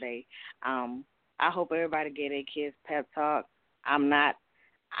yesterday. I hope everybody get their kids pep talk.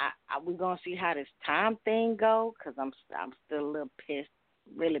 We're gonna see how this time thing go, cause I'm still a little pissed,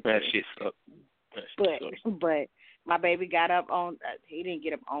 really pissed. That shit sucks. But my baby got up on. He didn't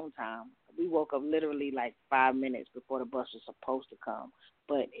get up on time. We woke up literally like 5 minutes before the bus was supposed to come,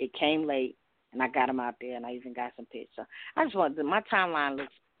 but it came late, and I got them out there, and I even got some pictures. So I just want my timeline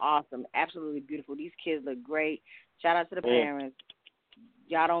looks awesome, absolutely beautiful. These kids look great. Shout out to the parents.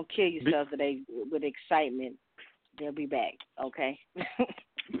 Y'all don't kill yourselves today with excitement. They'll be back, okay?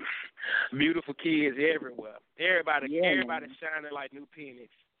 Beautiful kids everywhere. Everybody shining like new pennies.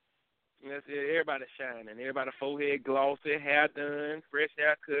 That's it. Everybody shining. Everybody forehead glossy, hair done, fresh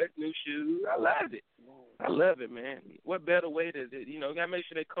haircut, new shoes. I love it. I love it, man. What better way to, gotta make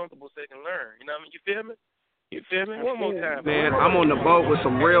sure they're comfortable so they can learn. You know what I mean? You feel me? You feel me? One more time. Man, I'm on the boat with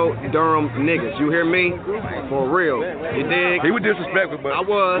some real Durham niggas. You hear me? For real. You dig? He was disrespectful, but I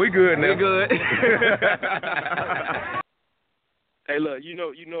was. We good now. We good. Hey, look, you know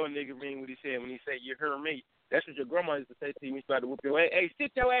a nigga mean what he said when he say, you hear me. That's what your grandma used to say to you when you started to whoop your ass. Hey,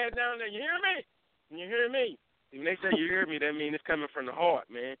 sit your ass down there. You hear me? You hear me? When they say you hear me, that means it's coming from the heart,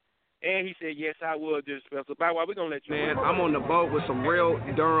 man. And he said, yes, I will disrespect. So, by the way, we're going to let you Man, I'm on the boat with some real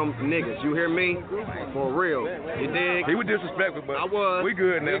Durham niggas. You hear me? For real. You dig? He was disrespectful, but I was. We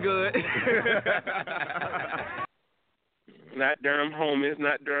good now. We good. Not Durham homies,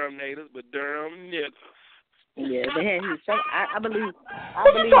 not Durham natives, but Durham niggas. Yeah, they had his show. I believe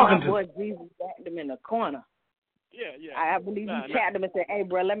my boy Jesus backed him in the corner. Yeah. I believe he tapped him and said, "Hey,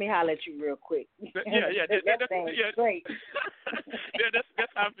 bro, let me holler at you real quick." Yeah. That's great. Yeah,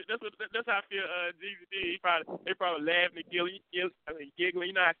 that's how I feel. Jesus did. They probably laughing and giggling.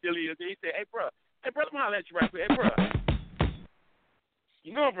 You know how silly he is. He said, "Hey, bro, let me holler at you right quick. Hey, bro.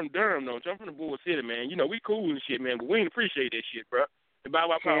 You know I'm from Durham, don't you? I'm from the Bull City, man. You know we cool and shit, man, but we ain't appreciate that shit, bro." And by the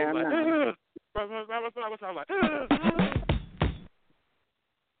way, I probably was like,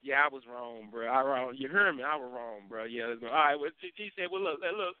 yeah, I was wrong, bro. You heard me? I was wrong, bro. Yeah. All right. Well, he said, well, look,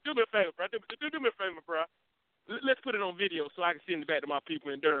 do me a favor, bro. Do me a favor, bro. Let's put it on video so I can send it back to my people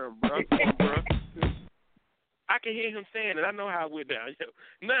in Durham, bro. I can hear him saying it. I know how it went down.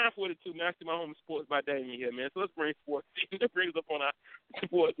 9:42. Now I see my home sports by Damien here, man. So let's bring sports. Let's bring us up on our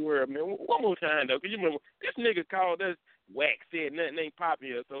sports world, man. One more time, though, because you remember this nigga called us whack, said nothing ain't popping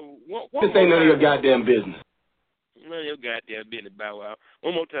here. So This ain't none of your goddamn business. None of your goddamn business, Bow Wow.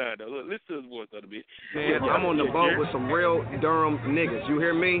 One more time, though. Look, listen to his voice a little bit. Man, I'm on the boat with some real Durham niggas. You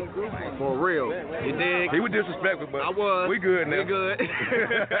hear me? For real. You dig? He was disrespectful, but I was. We good now. We good.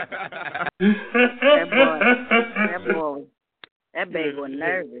 That baby was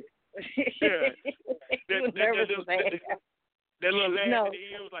nervous. He was nervous as hell. That little laugh at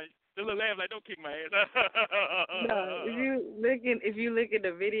the end was like, the little laugh like, don't kick my ass. No, if you look at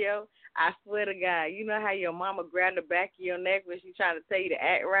the video, I swear to God, you know how your mama grabbed the back of your neck when she's trying to tell you to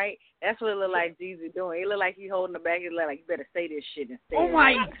act right? That's what it look like Jesus doing. It look like he's holding the back. It look like you better say this shit instead. Oh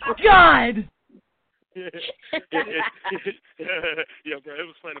my God! Yeah, bro, it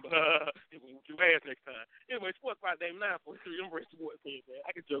was funny, but you ass next time. Anyway, sports by Dame 943. I'm very sports here, man.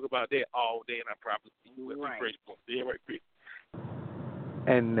 I can joke about that all day, and I probably do it. Right. Great sports. Yeah, right, quick.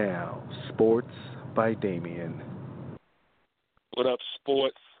 And now, sports by Damien. What up,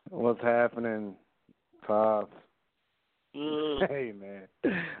 sports? What's happening, Pops? Hey, man.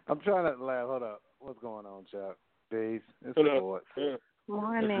 I'm trying to laugh. Hold up. What's going on, Chuck? Peace. It's sports.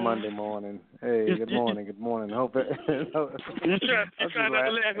 Morning. It's Monday morning. Hey, good morning. Good morning. Hope it. You trying not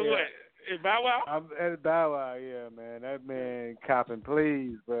to laugh at what? At Bow Wow? I'm at Bow Wow, yeah, man. That man copping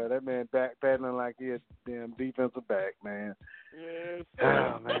please, bro. That man backpedaling like he a damn defensive back, man. Yes.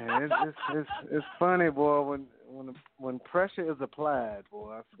 Oh man, it's funny, boy. When pressure is applied,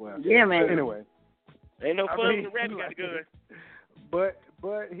 boy, I swear. Yeah, man. Anyway, ain't no fun when the rabbit got the gun.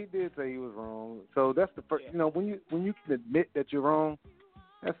 But he did say he was wrong. So that's the first. You know, when you can admit that you're wrong,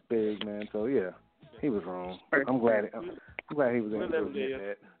 that's big, man. So yeah, he was wrong. I'm glad he was able to admit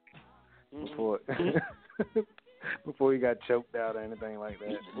that before he got choked out or anything like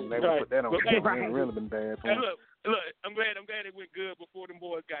that. They would put that on camera. It would really been bad for him. Look, I'm glad it went good before them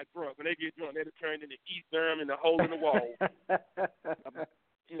boys got drunk. When they get drunk, they'd have turned into East Durham and the hole in the wall.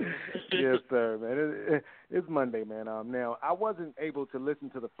 Yes, sir, man. It's Monday, man. Now, I wasn't able to listen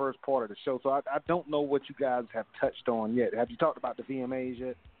to the first part of the show, so I don't know what you guys have touched on yet. Have you talked about the VMAs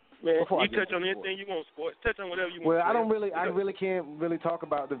yet? Man, you touch on anything you want, sports. Touch on whatever you want. Well, I really can't really talk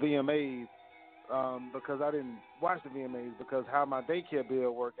about the VMAs because I didn't watch the VMAs because how my daycare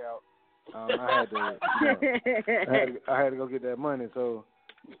bill worked out. I had to go get that money. So,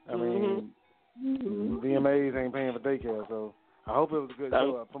 I mean, VMAs ain't paying for daycare. So, I hope it was a good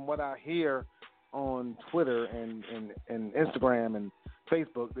show. From what I hear on Twitter and Instagram and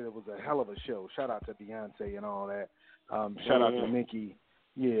Facebook, that it was a hell of a show. Shout out to Beyonce and all that. Shout out to Nicki.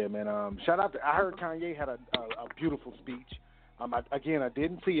 Yeah, man. Shout out to. I heard Kanye had a beautiful speech. I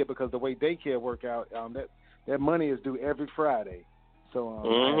didn't see it because the way daycare work out, that money is due every Friday.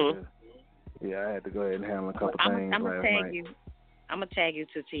 So I had to go ahead and handle a couple things I'm last tag night. you. I'm gonna tag you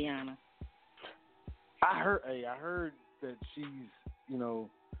to Tiana. I heard that she's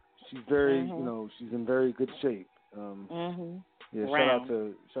very, she's in very good shape. Yeah, Round. shout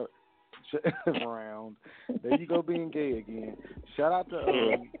out to Round. There you go, being gay again. Shout out to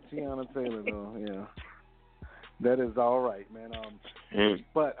Tiana Taylor, though. Yeah, that is all right, man.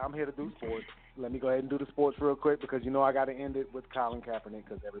 But I'm here to do sports. Let me go ahead and do the sports real quick because I got to end it with Colin Kaepernick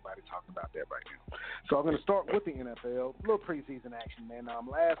because everybody's talking about that right now. So I'm going to start with the NFL. A little preseason action, man.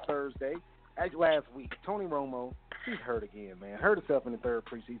 Last week, Tony Romo, he's hurt again, man. Hurt himself in the third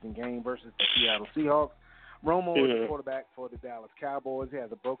preseason game versus the Seattle Seahawks. Romo is the quarterback for the Dallas Cowboys. He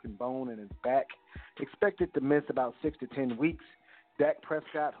has a broken bone in his back. Expected to miss about 6 to 10 weeks. Dak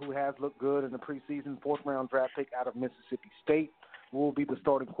Prescott, who has looked good in the preseason, fourth-round draft pick out of Mississippi State, will be the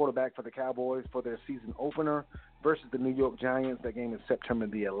starting quarterback for the Cowboys for their season opener versus the New York Giants. That game is September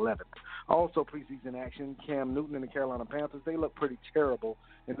the 11th. Also preseason action, Cam Newton and the Carolina Panthers, they look pretty terrible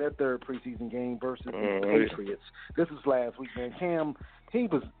in their third preseason game versus the Patriots. This was last week, man. Cam,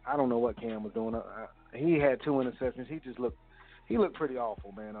 I don't know what Cam was doing. He had 2 interceptions. He looked pretty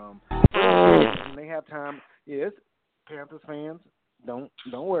awful, man. When they have time, yes, Panthers fans, don't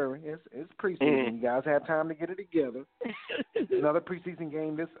worry. It's preseason. You guys have time to get it together. Another preseason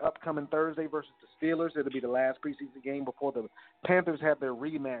game this upcoming Thursday versus the Steelers. It'll be the last preseason game before the Panthers have their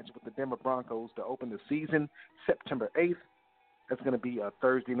rematch with the Denver Broncos to open the season September 8th. That's going to be a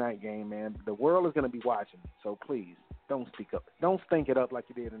Thursday night game, man. The world is going to be watching, so please don't speak up. Don't stink it up like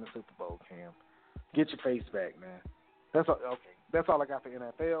you did in the Super Bowl, Cam. Get your face back, man. That's all. Okay, that's all I got for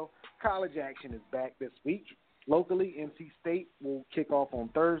NFL. College action is back this week. Locally, NC State will kick off on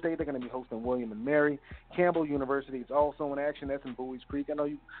Thursday. They're going to be hosting William & Mary. Campbell University is also in action. That's in Bowie's Creek. I know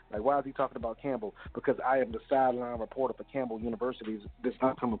you, why is he talking about Campbell? Because I am the sideline reporter for Campbell University this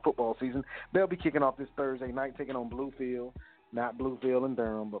upcoming football season. They'll be kicking off this Thursday night, taking on Bluefield, not Bluefield in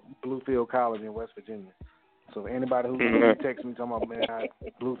Durham, but Bluefield College in West Virginia. So anybody who texts me talking about, man,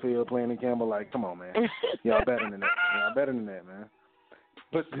 Bluefield playing in Campbell, come on, man. Y'all better than that, man.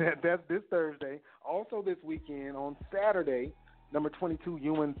 But that's this Thursday. Also this weekend, on Saturday, number 22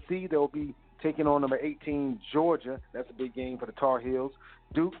 UNC, they'll be taking on number 18 Georgia. That's a big game for the Tar Heels.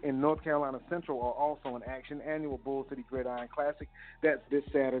 Duke and North Carolina Central are also in action. Annual Bull City Gridiron Classic. That's this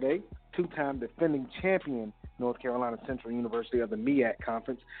Saturday. 2-time defending champion North Carolina Central University of the MEAC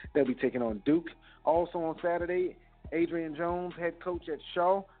Conference. They'll be taking on Duke. Also on Saturday, Adrian Jones, head coach at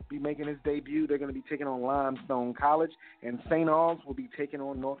Shaw, be making his debut. They're going to be taking on Limestone College, and St. Albans will be taking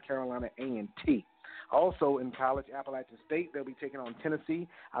on North Carolina A&T. Also in college, Appalachian State, they'll be taking on Tennessee.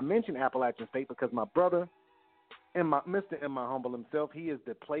 I mentioned Appalachian State because my brother, Mr. M. Humble himself, he is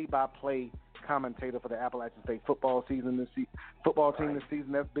the play-by-play commentator for the Appalachian State football team this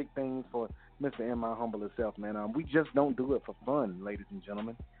season. That's big things for Mr. M. Humble himself, man. We just don't do it for fun, ladies and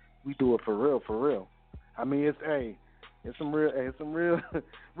gentlemen. We do it for real. I mean, it's some real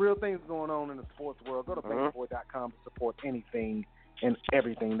real things going on in the sports world. Go to Faithboy.com to support anything and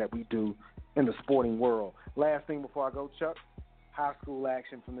everything that we do in the sporting world. Last thing before I go, Chuck, high school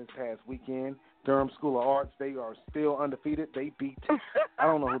action from this past weekend. Durham School of Arts, they are still undefeated. They beat, I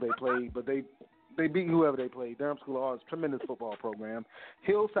don't know who they played, but they beat whoever they played. Durham School of Arts, tremendous football program.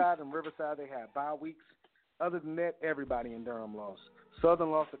 Hillside and Riverside, they had bye weeks. Other than that, everybody in Durham lost.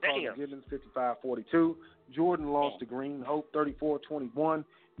 Southern lost to Carter Gibbons 55-42. Jordan lost to Green Hope 34-21.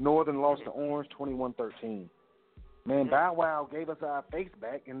 Northern lost to Orange 21-13. Man, Bow Wow gave us our face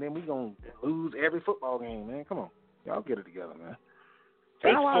back, and then we going to lose every football game, man. Come on. Y'all get it together, man.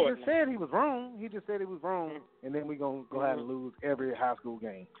 Bow Wow just said he was wrong. He just said he was wrong, and then we going to go ahead and lose every high school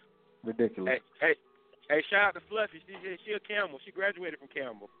game. Ridiculous. Hey, shout out to Fluffy. She a Campbell. She graduated from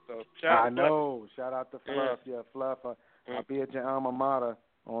Campbell. So shout out to Fluffy. Shout out to Fluff. Yeah, Fluff. I'll be at your alma mater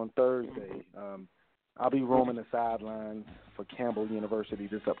on Thursday. I'll be roaming the sidelines for Campbell University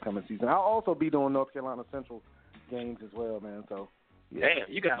this upcoming season. I'll also be doing North Carolina Central games as well, man. So, yeah.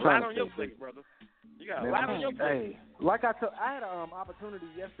 Damn, you got a lot on your plate, brother. You got a lot on your plate. Hey, like I had an opportunity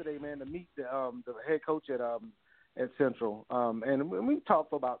yesterday, man, to meet the head coach at Central, and we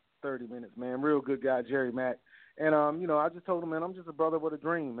talked for about 30 minutes, man. Real good guy, Jerry Mack. And I just told him, man, I'm just a brother with a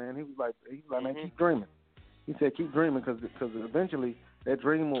dream, man. He was like, man, keep dreaming. He said, keep dreaming because eventually that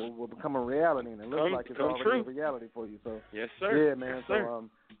dream will become a reality, and it looks like it's already a reality for you. So yes, sir. Yeah, man. Yes, sir. So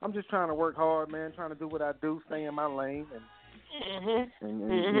I'm just trying to work hard, man. Trying to do what I do, stay in my lane, and you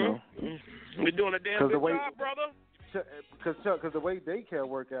know, you're doing a damn good job, brother. Because the way daycare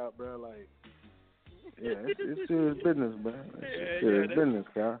work out, bro, like Yeah, it's serious business, man. It's serious business,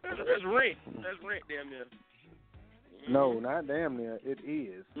 Kyle. That's rent. That's rent, damn near. No, not damn near. It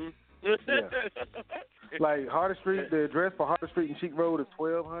is. Mm-hmm. Yeah. Like Harder Street, the address for Harder Street and Cheek Road is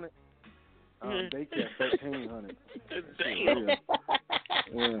 1200. Daycare 1300. Damn.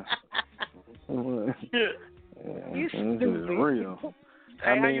 Yeah. You This is stupid. real.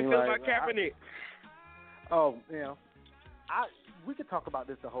 Hey, how you feel about Kaepernick? We could talk about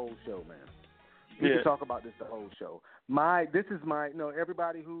this the whole show, man. We could talk about this the whole show.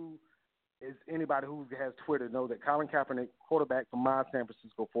 Everybody who has Twitter know that Colin Kaepernick, quarterback for my San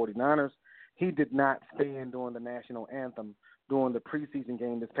Francisco 49ers, he did not stand during the national anthem during the preseason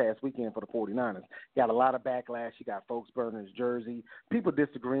game this past weekend for the 49ers. Got a lot of backlash. He got folks burning his jersey. People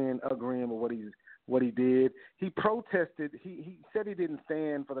disagreeing, agreeing with what he did. He protested. He said he didn't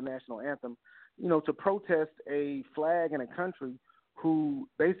stand for the national anthem, to protest a flag in a country who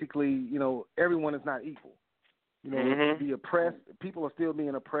basically, everyone is not equal. The oppressed, people are still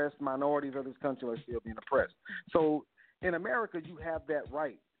being oppressed. Minorities of this country are still being oppressed. So in America, you have that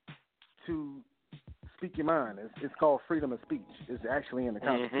right to speak your mind. It's called freedom of speech. It's actually in the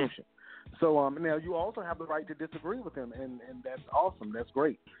Constitution. So now you also have the right to disagree with him, and that's awesome. That's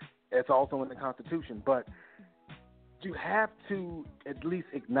great. It's also in the Constitution. But you have to at least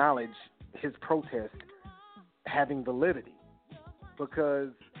acknowledge his protest having validity, because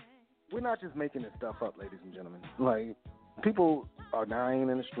we're not just making this stuff up, ladies and gentlemen. Like, people are dying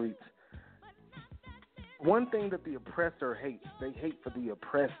in the streets. One thing that the oppressor hates, they hate for the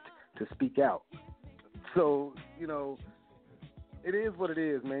oppressed to speak out. So, it is what it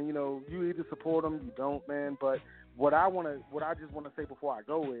is, man. You either support them, you don't, man. But what I just want to say before I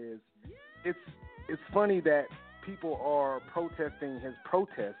go is, it's funny that people are protesting his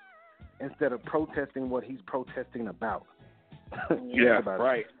protest instead of protesting what he's protesting about. Yeah, about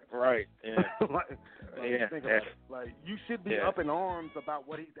right. Yeah. Think about it. Like, you should be up in arms about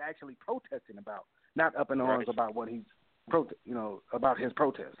what he's actually protesting about, not up in arms about what he's about his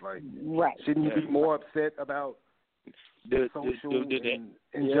protest. Like, shouldn't you be more upset about social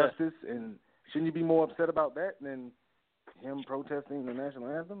injustice, and shouldn't you be more upset about that than him protesting the national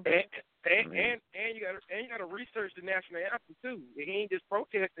anthem? And you gotta research the national anthem too. He ain't just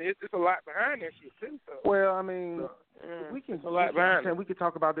protesting. It's a lot behind that shit too. So. Well, I mean, we can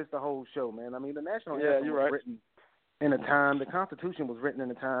talk about this the whole show, man. I mean, the national anthem was written in a time. The Constitution was written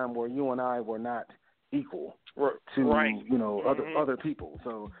in a time where you and I were not equal to other people.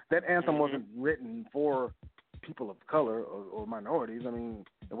 So that anthem wasn't written for people of color or minorities. I mean,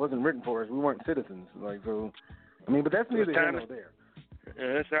 it wasn't written for us. We weren't citizens. Like, so. I mean, but that's neither here nor there.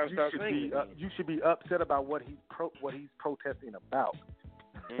 Yeah, that's how you should be upset about what he's protesting about.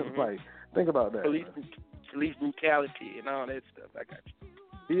 Like, think about that. Police brutality and all that stuff. I got you.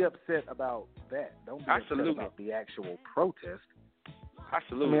 Be upset about that. Don't be upset about the actual protest.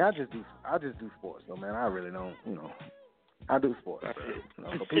 Absolutely. I mean, I just do sports, though, man. I really don't. I do sports.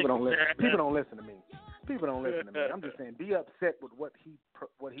 So people don't listen. People don't listen to me. People don't listen to me. I'm just saying, be upset with what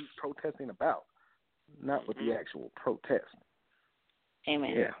he's protesting about, not with the actual protest.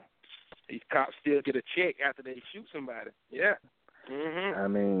 Amen. Yeah. These cops still get a check after they shoot somebody. Yeah. I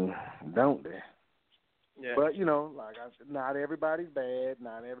mean, don't they? Yeah. But, not everybody's bad.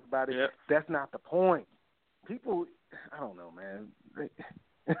 Not everybody. That's not the point. People, I don't know, man.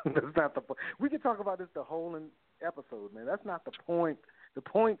 That's not the point. We can talk about this the whole episode, man. That's not the point. The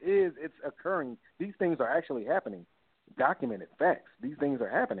point is it's occurring. These things are actually happening. Documented facts. These things are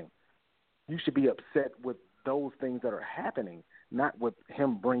happening. You should be upset with those things that are happening, not with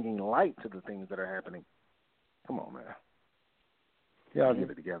him bringing light to the things that are happening. Come on, man. Y'all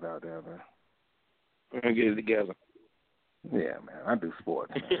get it together out there, man. We're going to get it together. Yeah, man. I do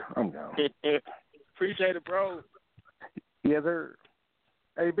sports, man. I'm gone. Appreciate it, bro. Yes, sir.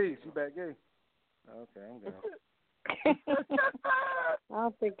 Hey, Beast, you back gay? Okay, I'm gone. I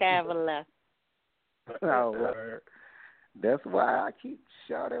don't think I ever left. Oh, word. That's why I keep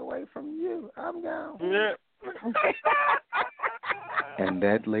shot away from you. I'm gone. Yeah. And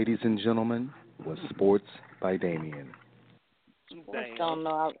that, ladies and gentlemen, was Sports by Damien. Sports don't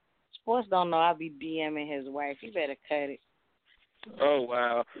know I'll be DMing his wife. You better cut it. Oh,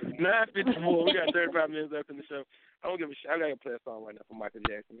 wow. 9:54. We got 35 minutes left in the show. I don't give a shit. I got to play a song right now for Michael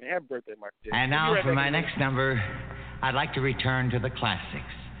Jackson, man. Happy birthday, Michael Jackson. And now for my next number, I'd like to return to the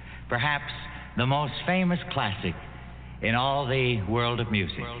classics. Perhaps the most famous classic in all the world of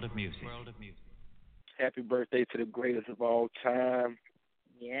music. Happy birthday to the greatest of all time.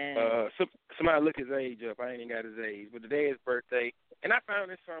 Yeah. Somebody look his age up. I ain't even got his age. But today is his birthday. And I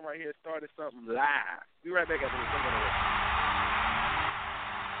found this song right here, Started Something Live. Be right back after this.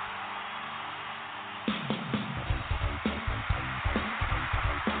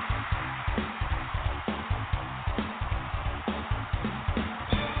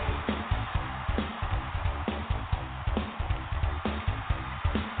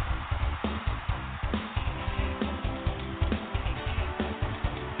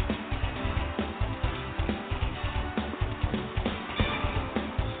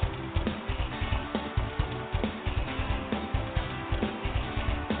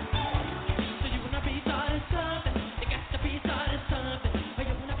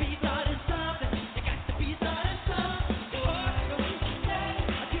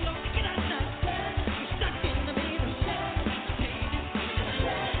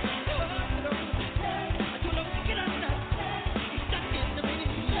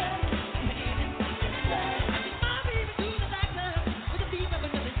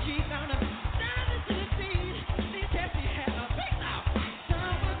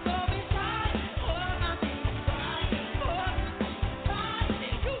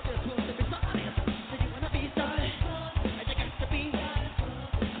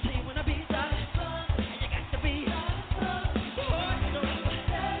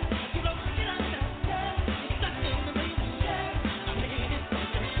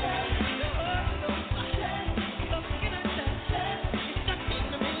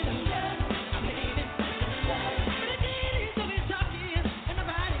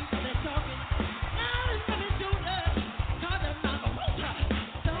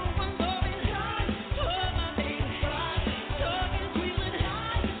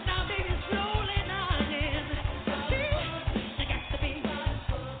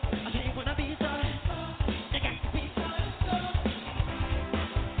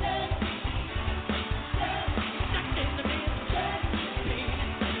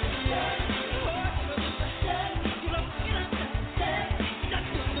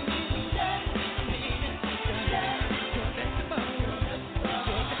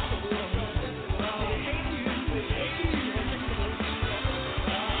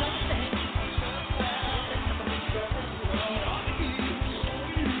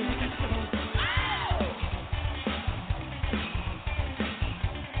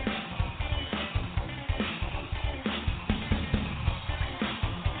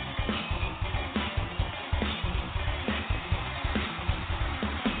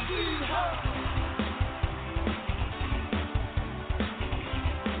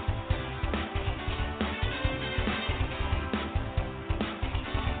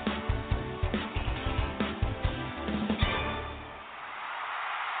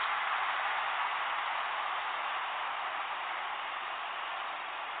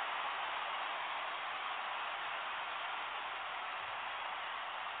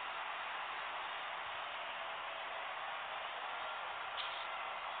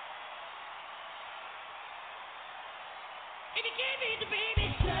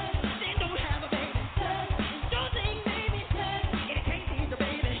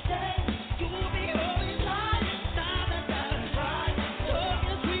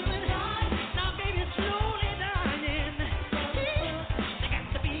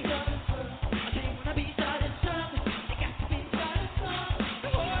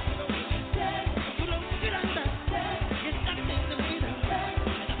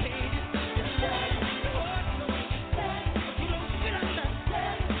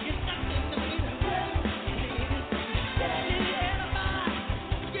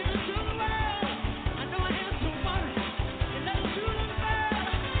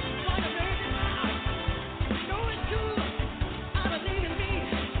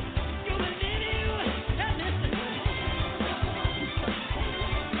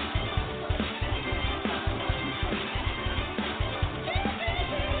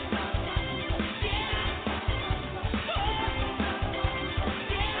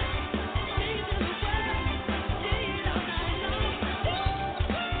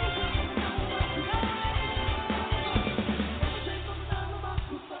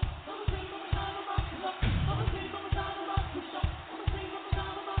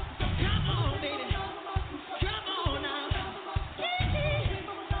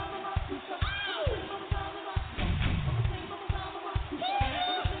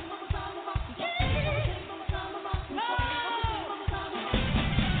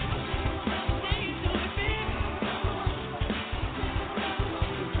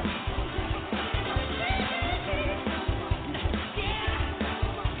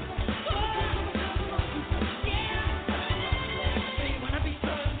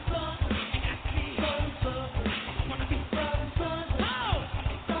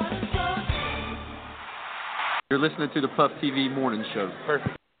 You're listening to the Puff TV Morning Show.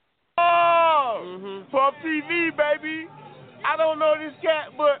 Perfect. Oh, Puff TV, baby. I don't know this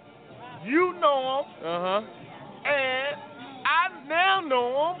cat, but you know him. And I now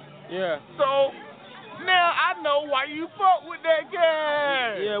know him. Yeah. So now I know why you fuck with that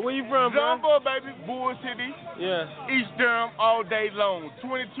cat. Yeah, where you from, bro? Jumbo, baby, Bull City. Yeah. East Durham all day long.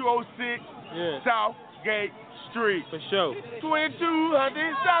 2206 Southgate Street. For sure.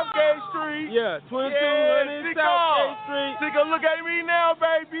 2200 Southgate Street. Yeah, 2200 Southgate Street. Take a look at me now,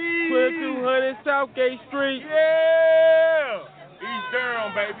 baby. 2200 Southgate Street. Yeah. East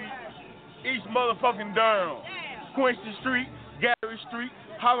Durham, baby. East motherfucking Durham. Quincy Street, Gary Street,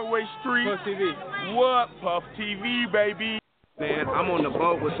 Holloway Street. Puff TV. What? Puff TV, baby. Man, I'm on the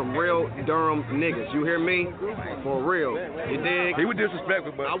boat with some real Durham niggas. You hear me? For real. You dig? He was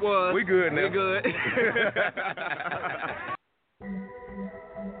disrespectful, but I was. We good now. We good.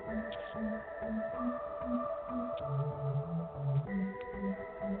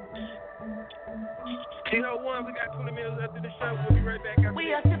 T01, we got 20 minutes after the show. We'll be right back after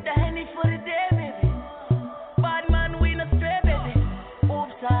We are sip the Henny for the day, baby. Bad man, we no stray, baby.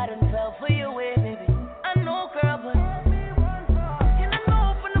 Oops, I done fell for your way, baby. I know, girl, but and I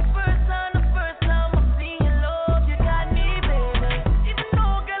know from the first time I seen your love, you got me, baby. Even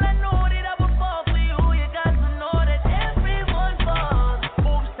though, girl, I know that I would fall for you, you got to know that everyone falls.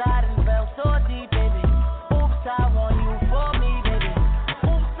 Oops, I done fell so deep, baby. Oops, I want you for me, baby.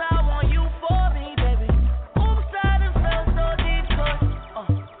 Oops, I want you for me, baby. Oops, I done fell so deep,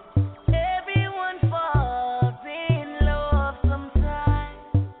 everyone falls in love sometimes.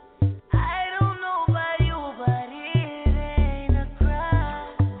 I don't know about you, but it ain't a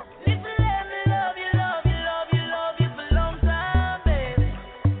crime. If you let me love you, love you, love you, love you for a long time, baby.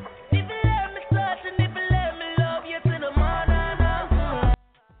 If you let me touch and if you let me love you to the morning.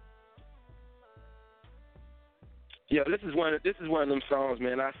 Yeah, this is one of them songs,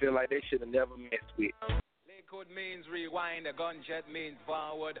 man. I feel like they should have never messed with. Liquid means rewind, a gunshot means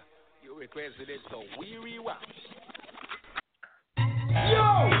forward. You requested it, so we rewind. Yo,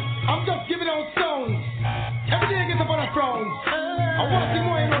 I'm just giving out songs. Every day I get up on a throne. I want to see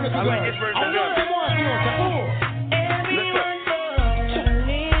more in order to I like this version I want to see more in order to go.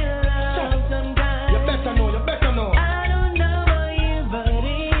 You better know, you better know. I don't know about you, but it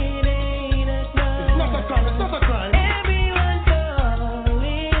ain't a crime. It's not a crime, it's not a crime. Everyone falls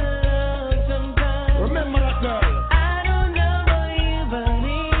in love sometimes. Remember that girl. I don't know about you, but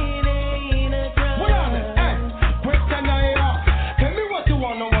it ain't a crime. What are they? Hey, question I ask. Tell me what you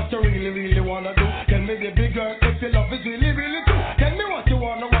wanna, what you really, really wanna do. Tell me, baby girl, if your love is really, really true. Tell me what you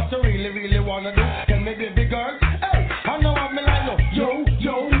wanna, what you really, really wanna do. Tell me, baby girl, hey, I know what me like, yo,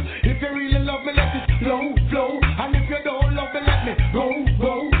 yo. If you really love me, let it flow, flow. And if you don't love me, let me go,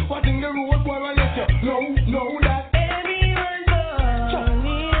 go. What in the road, boy, I let you know that. Everyone falls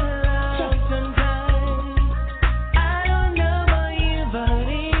in love sometimes. I don't know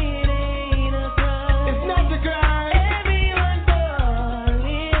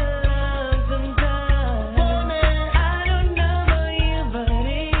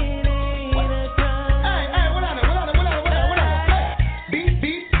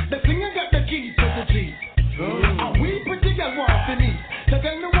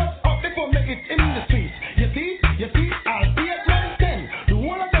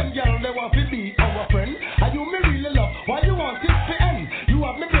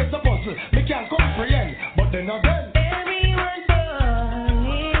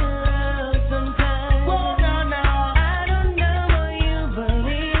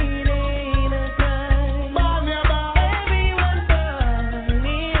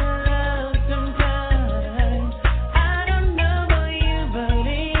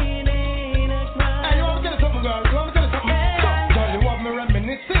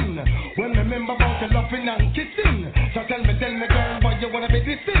laughing and kissing. So tell me, girl, why you wanna be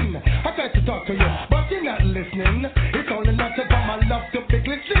dissing? I tried to talk to you, but you're not listening. It's only natural for my love to be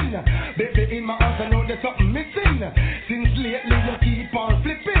glistening. Baby, in my arms, I know there's something missing. Since lately, you keep on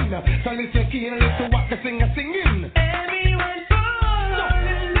flipping. So listen carefully to what the singer singing. Everyone falls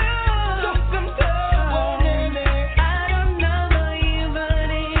in love sometimes. I don't know about you, but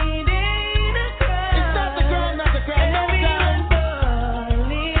it ain't a crime. It's not the crime, not the crime, no Everyone falls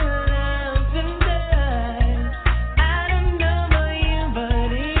in love sometimes. I don't know about you,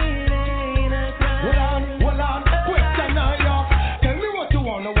 but it ain't a crime. Hold on, question now, y'all. Tell me what you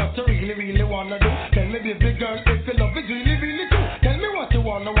wanna, what you really, really wanna do. Tell me, baby girl, if your love is really, really true. Tell me what you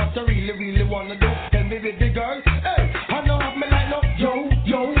wanna, what you really, really wanna do. Tell me, baby girl, hey, I know have me like no,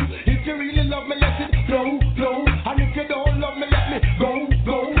 yo. If you really love me, let it flow. And if you don't love me, let me go.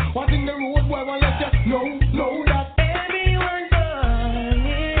 What's in the road, boy, I let you know that. Everyone falls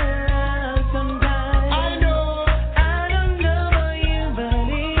in love sometimes. I know. I don't know about you, but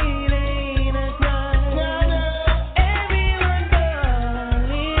it ain't a crime. Everyone falls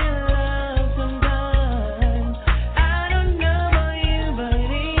in love sometimes. I don't know about you, but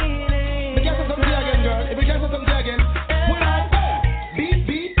it ain't. If you can't say something again, girl. If you can't say something again. Well,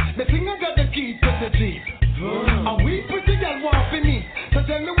 beat. The singer got the key to the Jeep. And we pretty girl want for me. So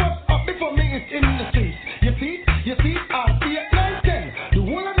tell me what's up before me is in the street. You see, I'll see it 9, 10. The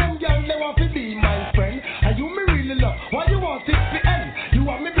whole of them girls, they want to be my friend. And you me really love. Why you want 6 p.m.? You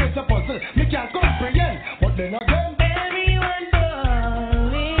want me brace a puzzle. Me can't comprehend. But then again, Everyone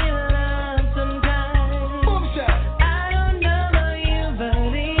falls in love sometimes. boom shot. I don't know about you, but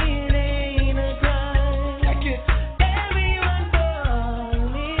it ain't a crime. Like it. Everyone falls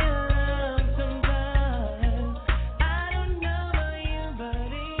in love sometimes. I don't know about you, but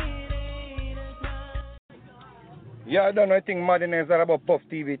it ain't a crime. Yeah, I don't know. I think Madden is all about Puff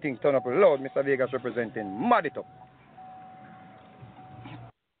TV thing. Turn up loud. Mr. Vegas representing Mad It Up.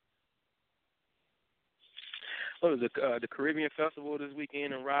 What was it, the Caribbean Festival this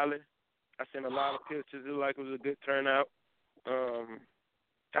weekend in Raleigh? I seen a lot of pictures. It looked like it was a good turnout.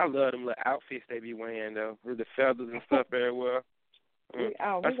 I love them little outfits they be wearing, though, with the feathers and stuff everywhere.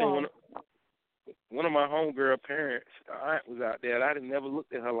 I seen one of my homegirl parents' aunt was out there. I didn't never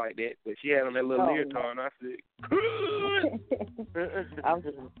looked at her like that, but she had on that little leotard, and I said,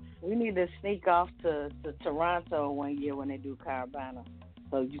 We need to sneak off to Toronto one year when they do Carabana,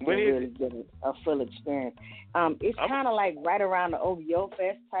 so you can When is really get a full experience. It's kind of like right around the OVO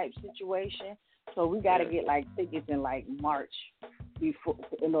Fest type situation, so we got to get like tickets in like March before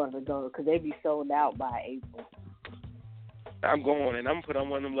in order to go, because they be sold out by April. I'm going, and I'm going to put on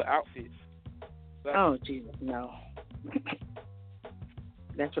one of them little outfits. Oh, Jesus, no.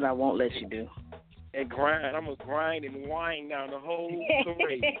 That's what I won't let you do. And grind. I'm going to grind and whine down the whole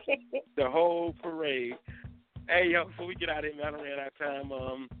parade. The whole parade. Hey, yo, before we get out of here, man, I ran out of time.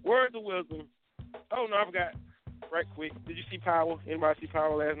 Words of wisdom. Oh, no, I forgot. Right quick. Did you see Power? Anybody see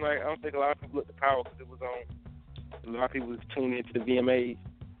Power last night? I don't think a lot of people looked at Power because it was on. A lot of people was tuning into the VMAs.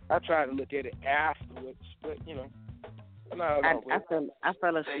 I tried to look at it afterwards, but, you know. I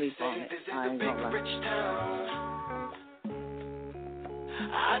fell asleep on it. I ain't gonna lie.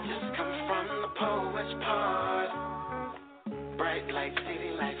 I just come from the poet's part. Bright like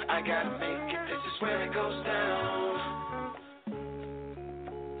city life, I gotta make it. This is where it goes down.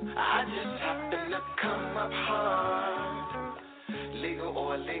 I just happen to come up hard. Legal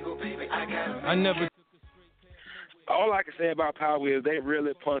or illegal, baby, I gotta make it. All I can say about Power is they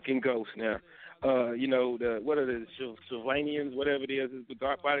really punking ghosts now. You know, what are the Sylvanians, whatever it is the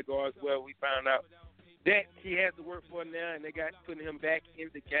bodyguards. Well, we found out that he has to work for now, and they got putting him back in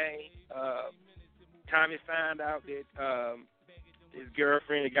the game. Tommy found out that his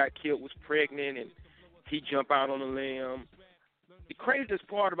girlfriend that got killed was pregnant, and he jumped out on a limb. The craziest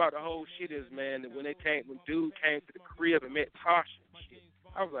part about the whole shit is, man, that when dude came to the crib and met Tasha and shit,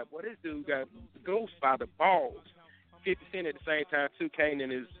 I was like, well, this dude got ghost by the balls. 50 Cent at the same time, too, came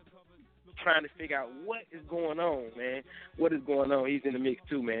in is trying to figure out what is going on, man. What is going on? He's in the mix,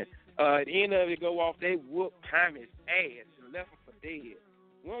 too, man. At the end of it, go off, they whooped Tommy's ass and left him for dead.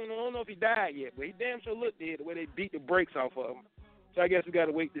 We don't know if he died yet, but he damn sure looked dead the way they beat the brakes off of him. So I guess we got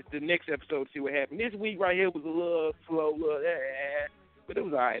to wait the next episode to see what happened. This week right here was a little slow, but it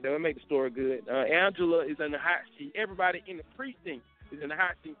was all right, though. It made the story good. Angela is in the hot seat. Everybody in the precinct is in the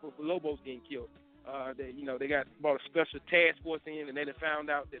hot seat for Lobos getting killed. They brought a special task force in, and they found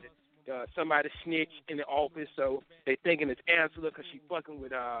out that somebody snitched in the office, so they thinking it's Angela because she fucking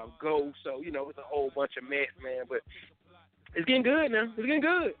with Ghost. So, it's a whole bunch of mess, man. But it's getting good now. It's getting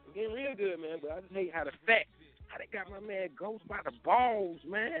good. It's getting real good, man. But I just hate how the facts How they got my man Ghost by the balls,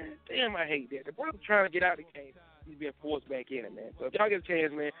 man? Damn, I hate that. The brother trying to get out of the game. He's being forced back in it, man. So if y'all get a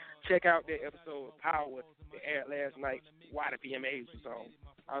chance, man, check out that episode of Power that aired last night. Why the VMAs was on.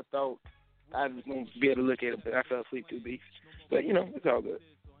 I thought I was going to be able to look at it, but I fell asleep too deep. But, you know, it's all good.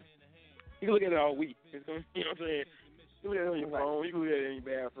 You can look at it all week. You know what I'm saying? You can look at it on your phone. You can look at it in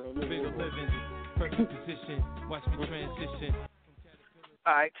your bathroom. Perfect position. Watch me transition.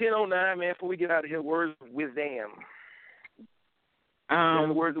 All right, 10:09, man. Before we get out of here, words of wisdom.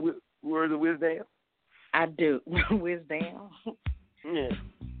 Words of wisdom. I do. Wisdom. Yeah.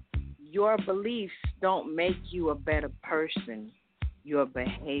 Your beliefs don't make you a better person. Your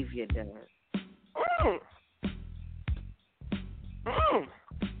behavior does.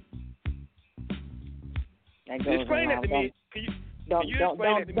 That goes explain that to me. Can you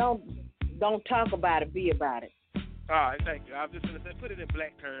explain that to me? Don't talk about it. Be about it. All right, thank you. I was just going to say, put it in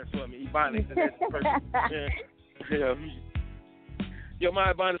black terms for me. Ebonics, that's the person. Yo,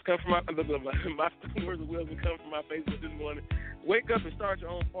 my Ebonics come from my words of wisdom come from my Facebook this morning. Wake up and start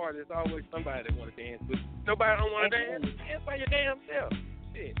your own party. There's always somebody that want to dance, but nobody don't want to dance. Dance by your damn self.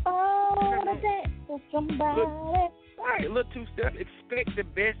 Yeah. Oh, dance with somebody. Look 2 steps. Expect the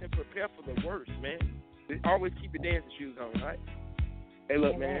best and prepare for the worst, man. Always keep your dancing shoes on, right? Hey,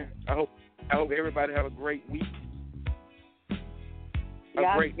 look, man. I hope everybody have a great week.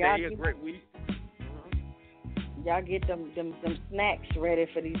 A great day, a great week. Y'all get them snacks ready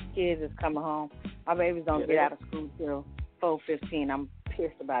for these kids that's coming home. My babies don't get out of school till 4:15. I'm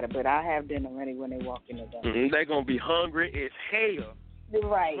pissed about it, but I have dinner ready when they walk in the door. They're gonna be hungry as hell.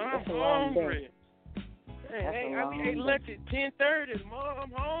 Right. I'm hungry. Hey, I ate lunch at 10:30. Mom,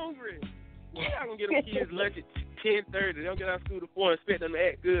 I'm hungry. We're not gonna get them kids lunch at 10:30. They don't get out of school to 4 and expect them to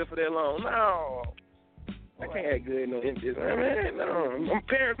act good for that long. No. I can't act good no empty. Man, no.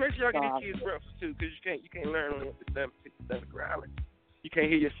 Parents, make sure y'all get these kids breakfast too, because you can't learn on the stomach growling. You can't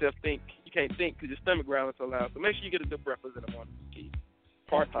hear yourself think. You can't think because your stomach growling so loud. So make sure you get a good breakfast in the morning.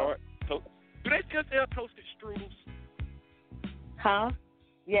 Tart. Do they still sell toasted strudels? Huh?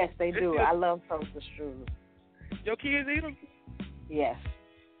 Yes, they do. I love toasted strudels. Your kids eat them? Yes.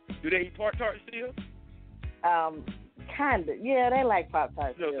 Do they eat Tart still? Kind of. Yeah, they like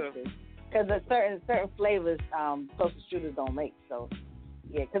Pop-Tarts still too. Because there's certain flavors toasted strudels don't make. So,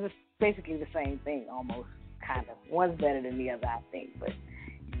 yeah, because it's basically the same thing almost, kind of. One's better than the other, I think. But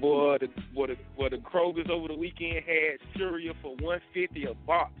Boy, the Kroger's over the weekend had cereal for $1.50 a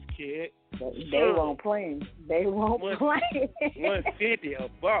box, kid. They won't play. They won't play. $1.50 a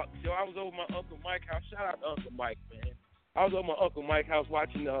box. Yo, I was over my Uncle Mike's house. Shout out to Uncle Mike, man. I was over my Uncle Mike's house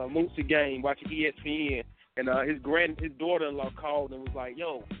watching Moosey game, watching ESPN, and his daughter-in-law called and was like,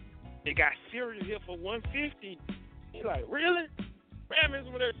 "Yo, they got cereal here for $1.50." He's like, "Really?" Grab me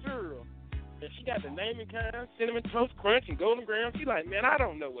some of that cereal. And she got the naming kind, Cinnamon Toast Crunch and Golden Graham. She's like, "Man, I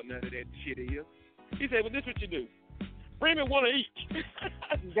don't know what none of that shit is." He said, "Well, this is what you do. Bring me one of each."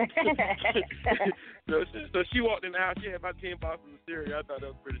 so she walked in the house. She had about 10 boxes of cereal. I thought that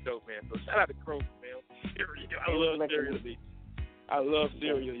was pretty dope, man. So shout out to Kroger, man. Cereal. I love cereal. I love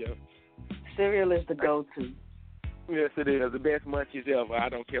cereal, yo. Cereal is the go-to. Yes, it is. The best munchies ever. I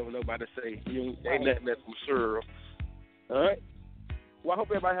don't care what nobody say. Ain't nothing that's from cereal. All right? Well, I hope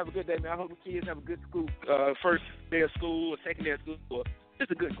everybody have a good day, man. I hope the kids have a good school, first day of school or second day of school. Or just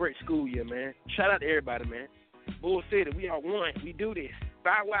a great school year, man. Shout out to everybody, man. Bull City, we are one. We do this.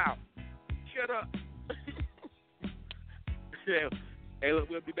 Bow wow. Shut up. Yeah. Hey, look,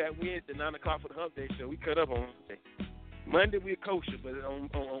 we'll be back Wednesday, 9 o'clock for the Hump Day show. We cut up on Wednesday. Monday, we're kosher, but on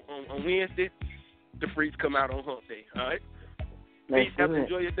Wednesday, the freaks come out on Hump Day. All right? Peace. Have to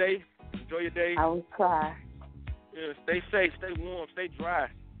enjoy your day. Enjoy your day. I will cry. Yeah, stay safe, stay warm, stay dry.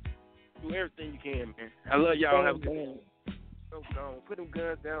 Do everything you can, man. I love y'all. Have a good day. So gone. Put them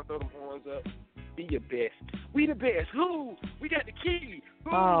guns down, throw them horns up. Be your best. We the best. Who? We got the key.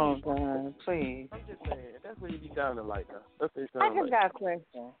 Who? Oh, God, please. I'm just saying. That's what you be sounding like, huh? That's what you I sound just got a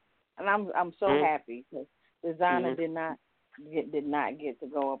question, and I'm so happy because Designer did not get to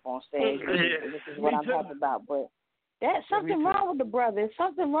go up on stage. This is what I'm talking about, but that's something wrong with the brother.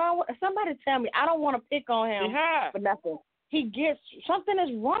 Something wrong with somebody. Tell me. I don't want to pick on him for nothing. He gets something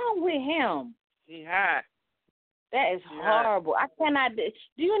is wrong with him. He high. That is horrible. I cannot. Do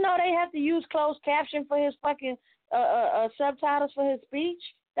you know they have to use closed caption for his fucking subtitles for his speech?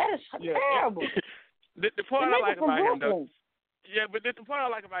 That is terrible. The part I like about him, though. Yeah, but the part I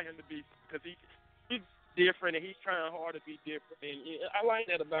like about him to be because he's different and he's trying hard to be different. And I like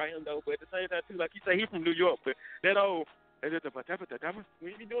that about him, though. But at the same time, too, like you say, he's from New York, but that old. When you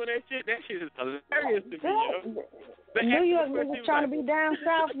be doing that shit is hilarious to me, yo. New York niggas trying to be down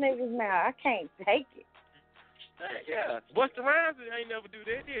south niggas now. I can't take it. Yeah. Busta Rhymes ain't never do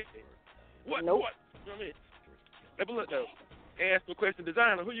that, did they? What? Nope. What? You know what I mean? Let me look, though. Ask the question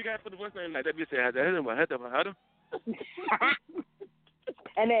designer, who you got for the voice name like that? Bitch said, and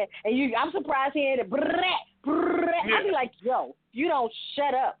I'm surprised he ain't a I be like, yo, you don't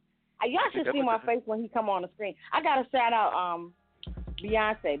shut up. Y'all should see my face when he come on the screen. I gotta shout out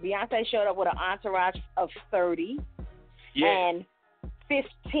Beyonce. Beyonce showed up with an entourage of 30, and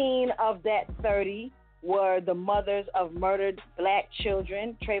 15 of that 30 were the mothers of murdered black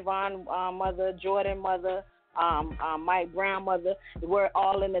children. Trayvon mother, Jordan mother, Mike Brown mother. We're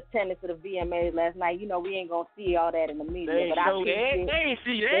all in attendance at the VMAs last night. You know, we ain't gonna see all that in the media, They but I peeped it. They ain't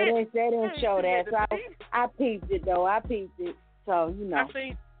see that. They didn't show that. So I peeped it though. I peeped it. So you know.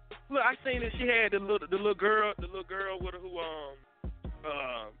 I seen that she had the little girl with her who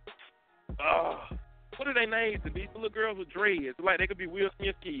what are they names to be? The little girls with dreads, like they could be Will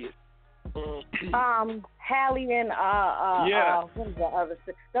Smith kids. Hallie and what is the other?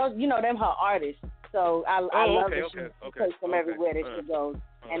 Those, you know, them her artists. So I love that she takes them everywhere that she goes.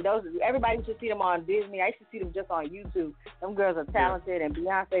 And those, everybody should see them on Disney. I used to see them just on YouTube. Them girls are talented, and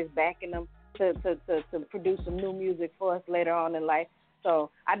Beyonce's backing them to produce some new music for us later on in life.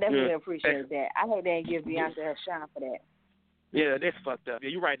 So I definitely appreciate that. I hope they didn't give Beyonce her shine for that. Yeah, that's fucked up. Yeah,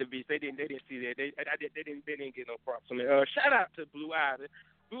 you're right, the beast. They didn't see that. They didn't get no props on it. Shout out to Blue Ivy.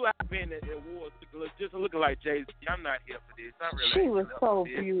 Blue Ivy being at the awards, just looking like Jay-Z. I'm not here for this. She was so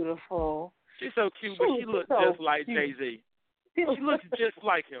beautiful. She's so cute, but she looks just like Jay-Z. She looks just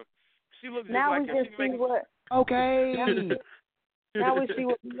like him. She looks just like him. Okay. Now we see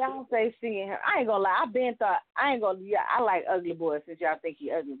what Beyonce seeing her. I ain't gonna lie. I like ugly boys since y'all think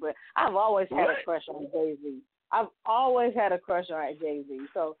he ugly, but I've always had a crush on Jay-Z. I've always had a crush on Jay-Z.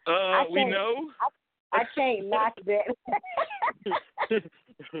 So we know. I can't knock that.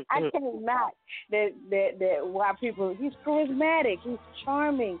 I can't knock that why people. He's charismatic. He's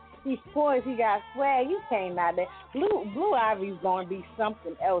charming. He's poised. He got swag. You can't knock that. Blue Ivy's gonna be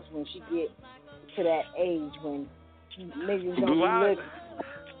something else when she gets to that age when niggas gonna be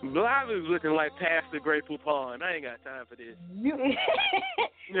looking. Blue Ivy's looking like Pastor Grateful Pond. I ain't got time for this.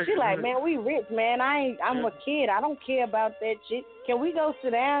 She like, man, we rich, man. I'm a kid. I don't care about that shit. Can we go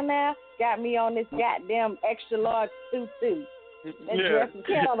sit down now? Got me on this goddamn extra large tutu. Dress.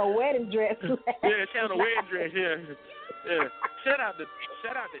 She on a wedding dress. She on a wedding dress. Yeah. Shout out to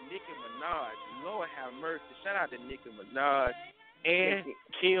Nicki Minaj. Lord have mercy. Shout out to Nicki Minaj and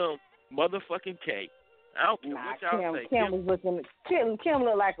Kim motherfucking K. I don't care what y'all say. Kim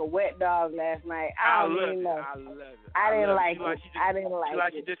looked like a wet dog last night. I love it. I didn't like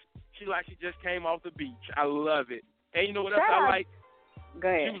it. She just came off the beach. I love it. And you know what else I like? Go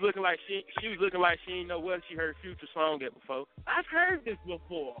ahead. She was looking like she didn't know what she heard Future song at before. I've heard this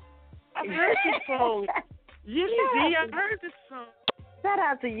before. I've heard this song. Yeezy, I've heard this song. Shout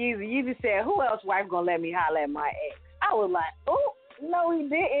out to Yeezy. Yeezy said, "Who else wife gonna let me holler at my ex?" I was like, "Oh, no, he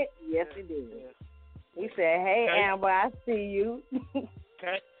didn't." Yes, he did. He said, "Hey, Amber, I see you."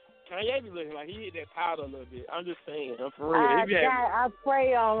 Kanye be looking like he hit that powder a little bit. I'm just saying. I'm for real. I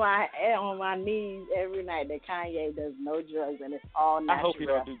pray on my knees every night that Kanye does no drugs and it's all natural. I hope he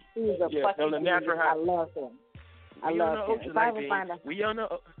don't do. He's a fucking natural. I love him. I love him. If I ever find out, we on the.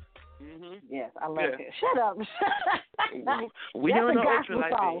 Yes, I love him. Shut up. We on the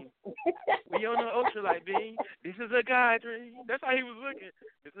ultralight beam. We on the ultralight beam. This is a guy dream. That's how he was looking.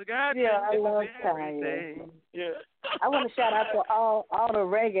 It's a guy dream. Yeah, I love Kanye. Yeah. I want to shout out to all the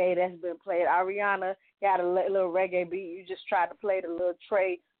reggae that's been played. Ariana got a little reggae beat. You just tried to play the little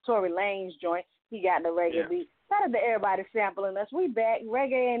Tory Lanez joint. He got the reggae beat. Shout out to everybody sampling us. We back.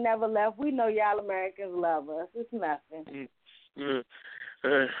 Reggae ain't never left. We know y'all Americans love us. It's nothing.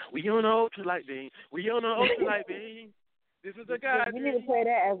 We on the ultralight beam. We on the ultralight beam. This is a guy. You need to play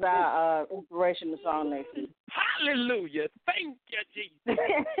that as our inspirational song next week. Hallelujah. Thank you, Jesus.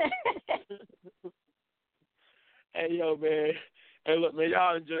 Hey, yo, man. Hey, look, man,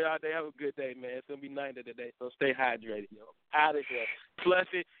 y'all enjoy y'all day. Have a good day, man. It's going to be 90 today, so stay hydrated, yo. Out of here. Plus,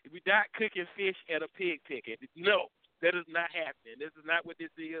 if we not cooking fish at a pig picking, no, that is not happening. This is not what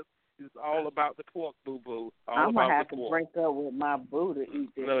this is. It's all about the pork, boo-boo. I'm going to have to drink up with my boo to eat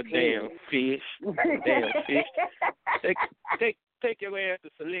this no damn fish. Damn fish. Take your ass to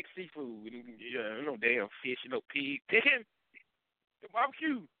Select Seafood. Yeah, no damn fish, no pig picking.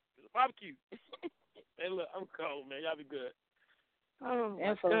 Barbecue. Barbecue. Hey, look, I'm cold, man. Y'all be good. Oh,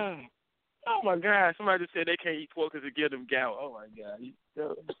 my God. Oh, my God. Somebody just said they can't eat pork because it give them gout. Oh, my God.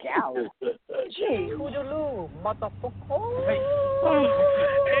 Gout? Gee, hoodaloo, motherfucker.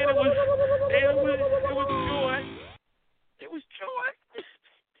 And it was joy. It was joy.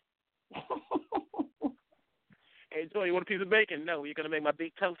 Hey, Joy, you want a piece of bacon? No, you're going to make my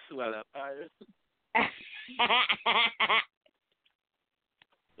big toast swell up. All right.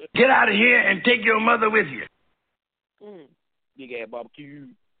 Get out of here and take your mother with you. Big ass barbecue.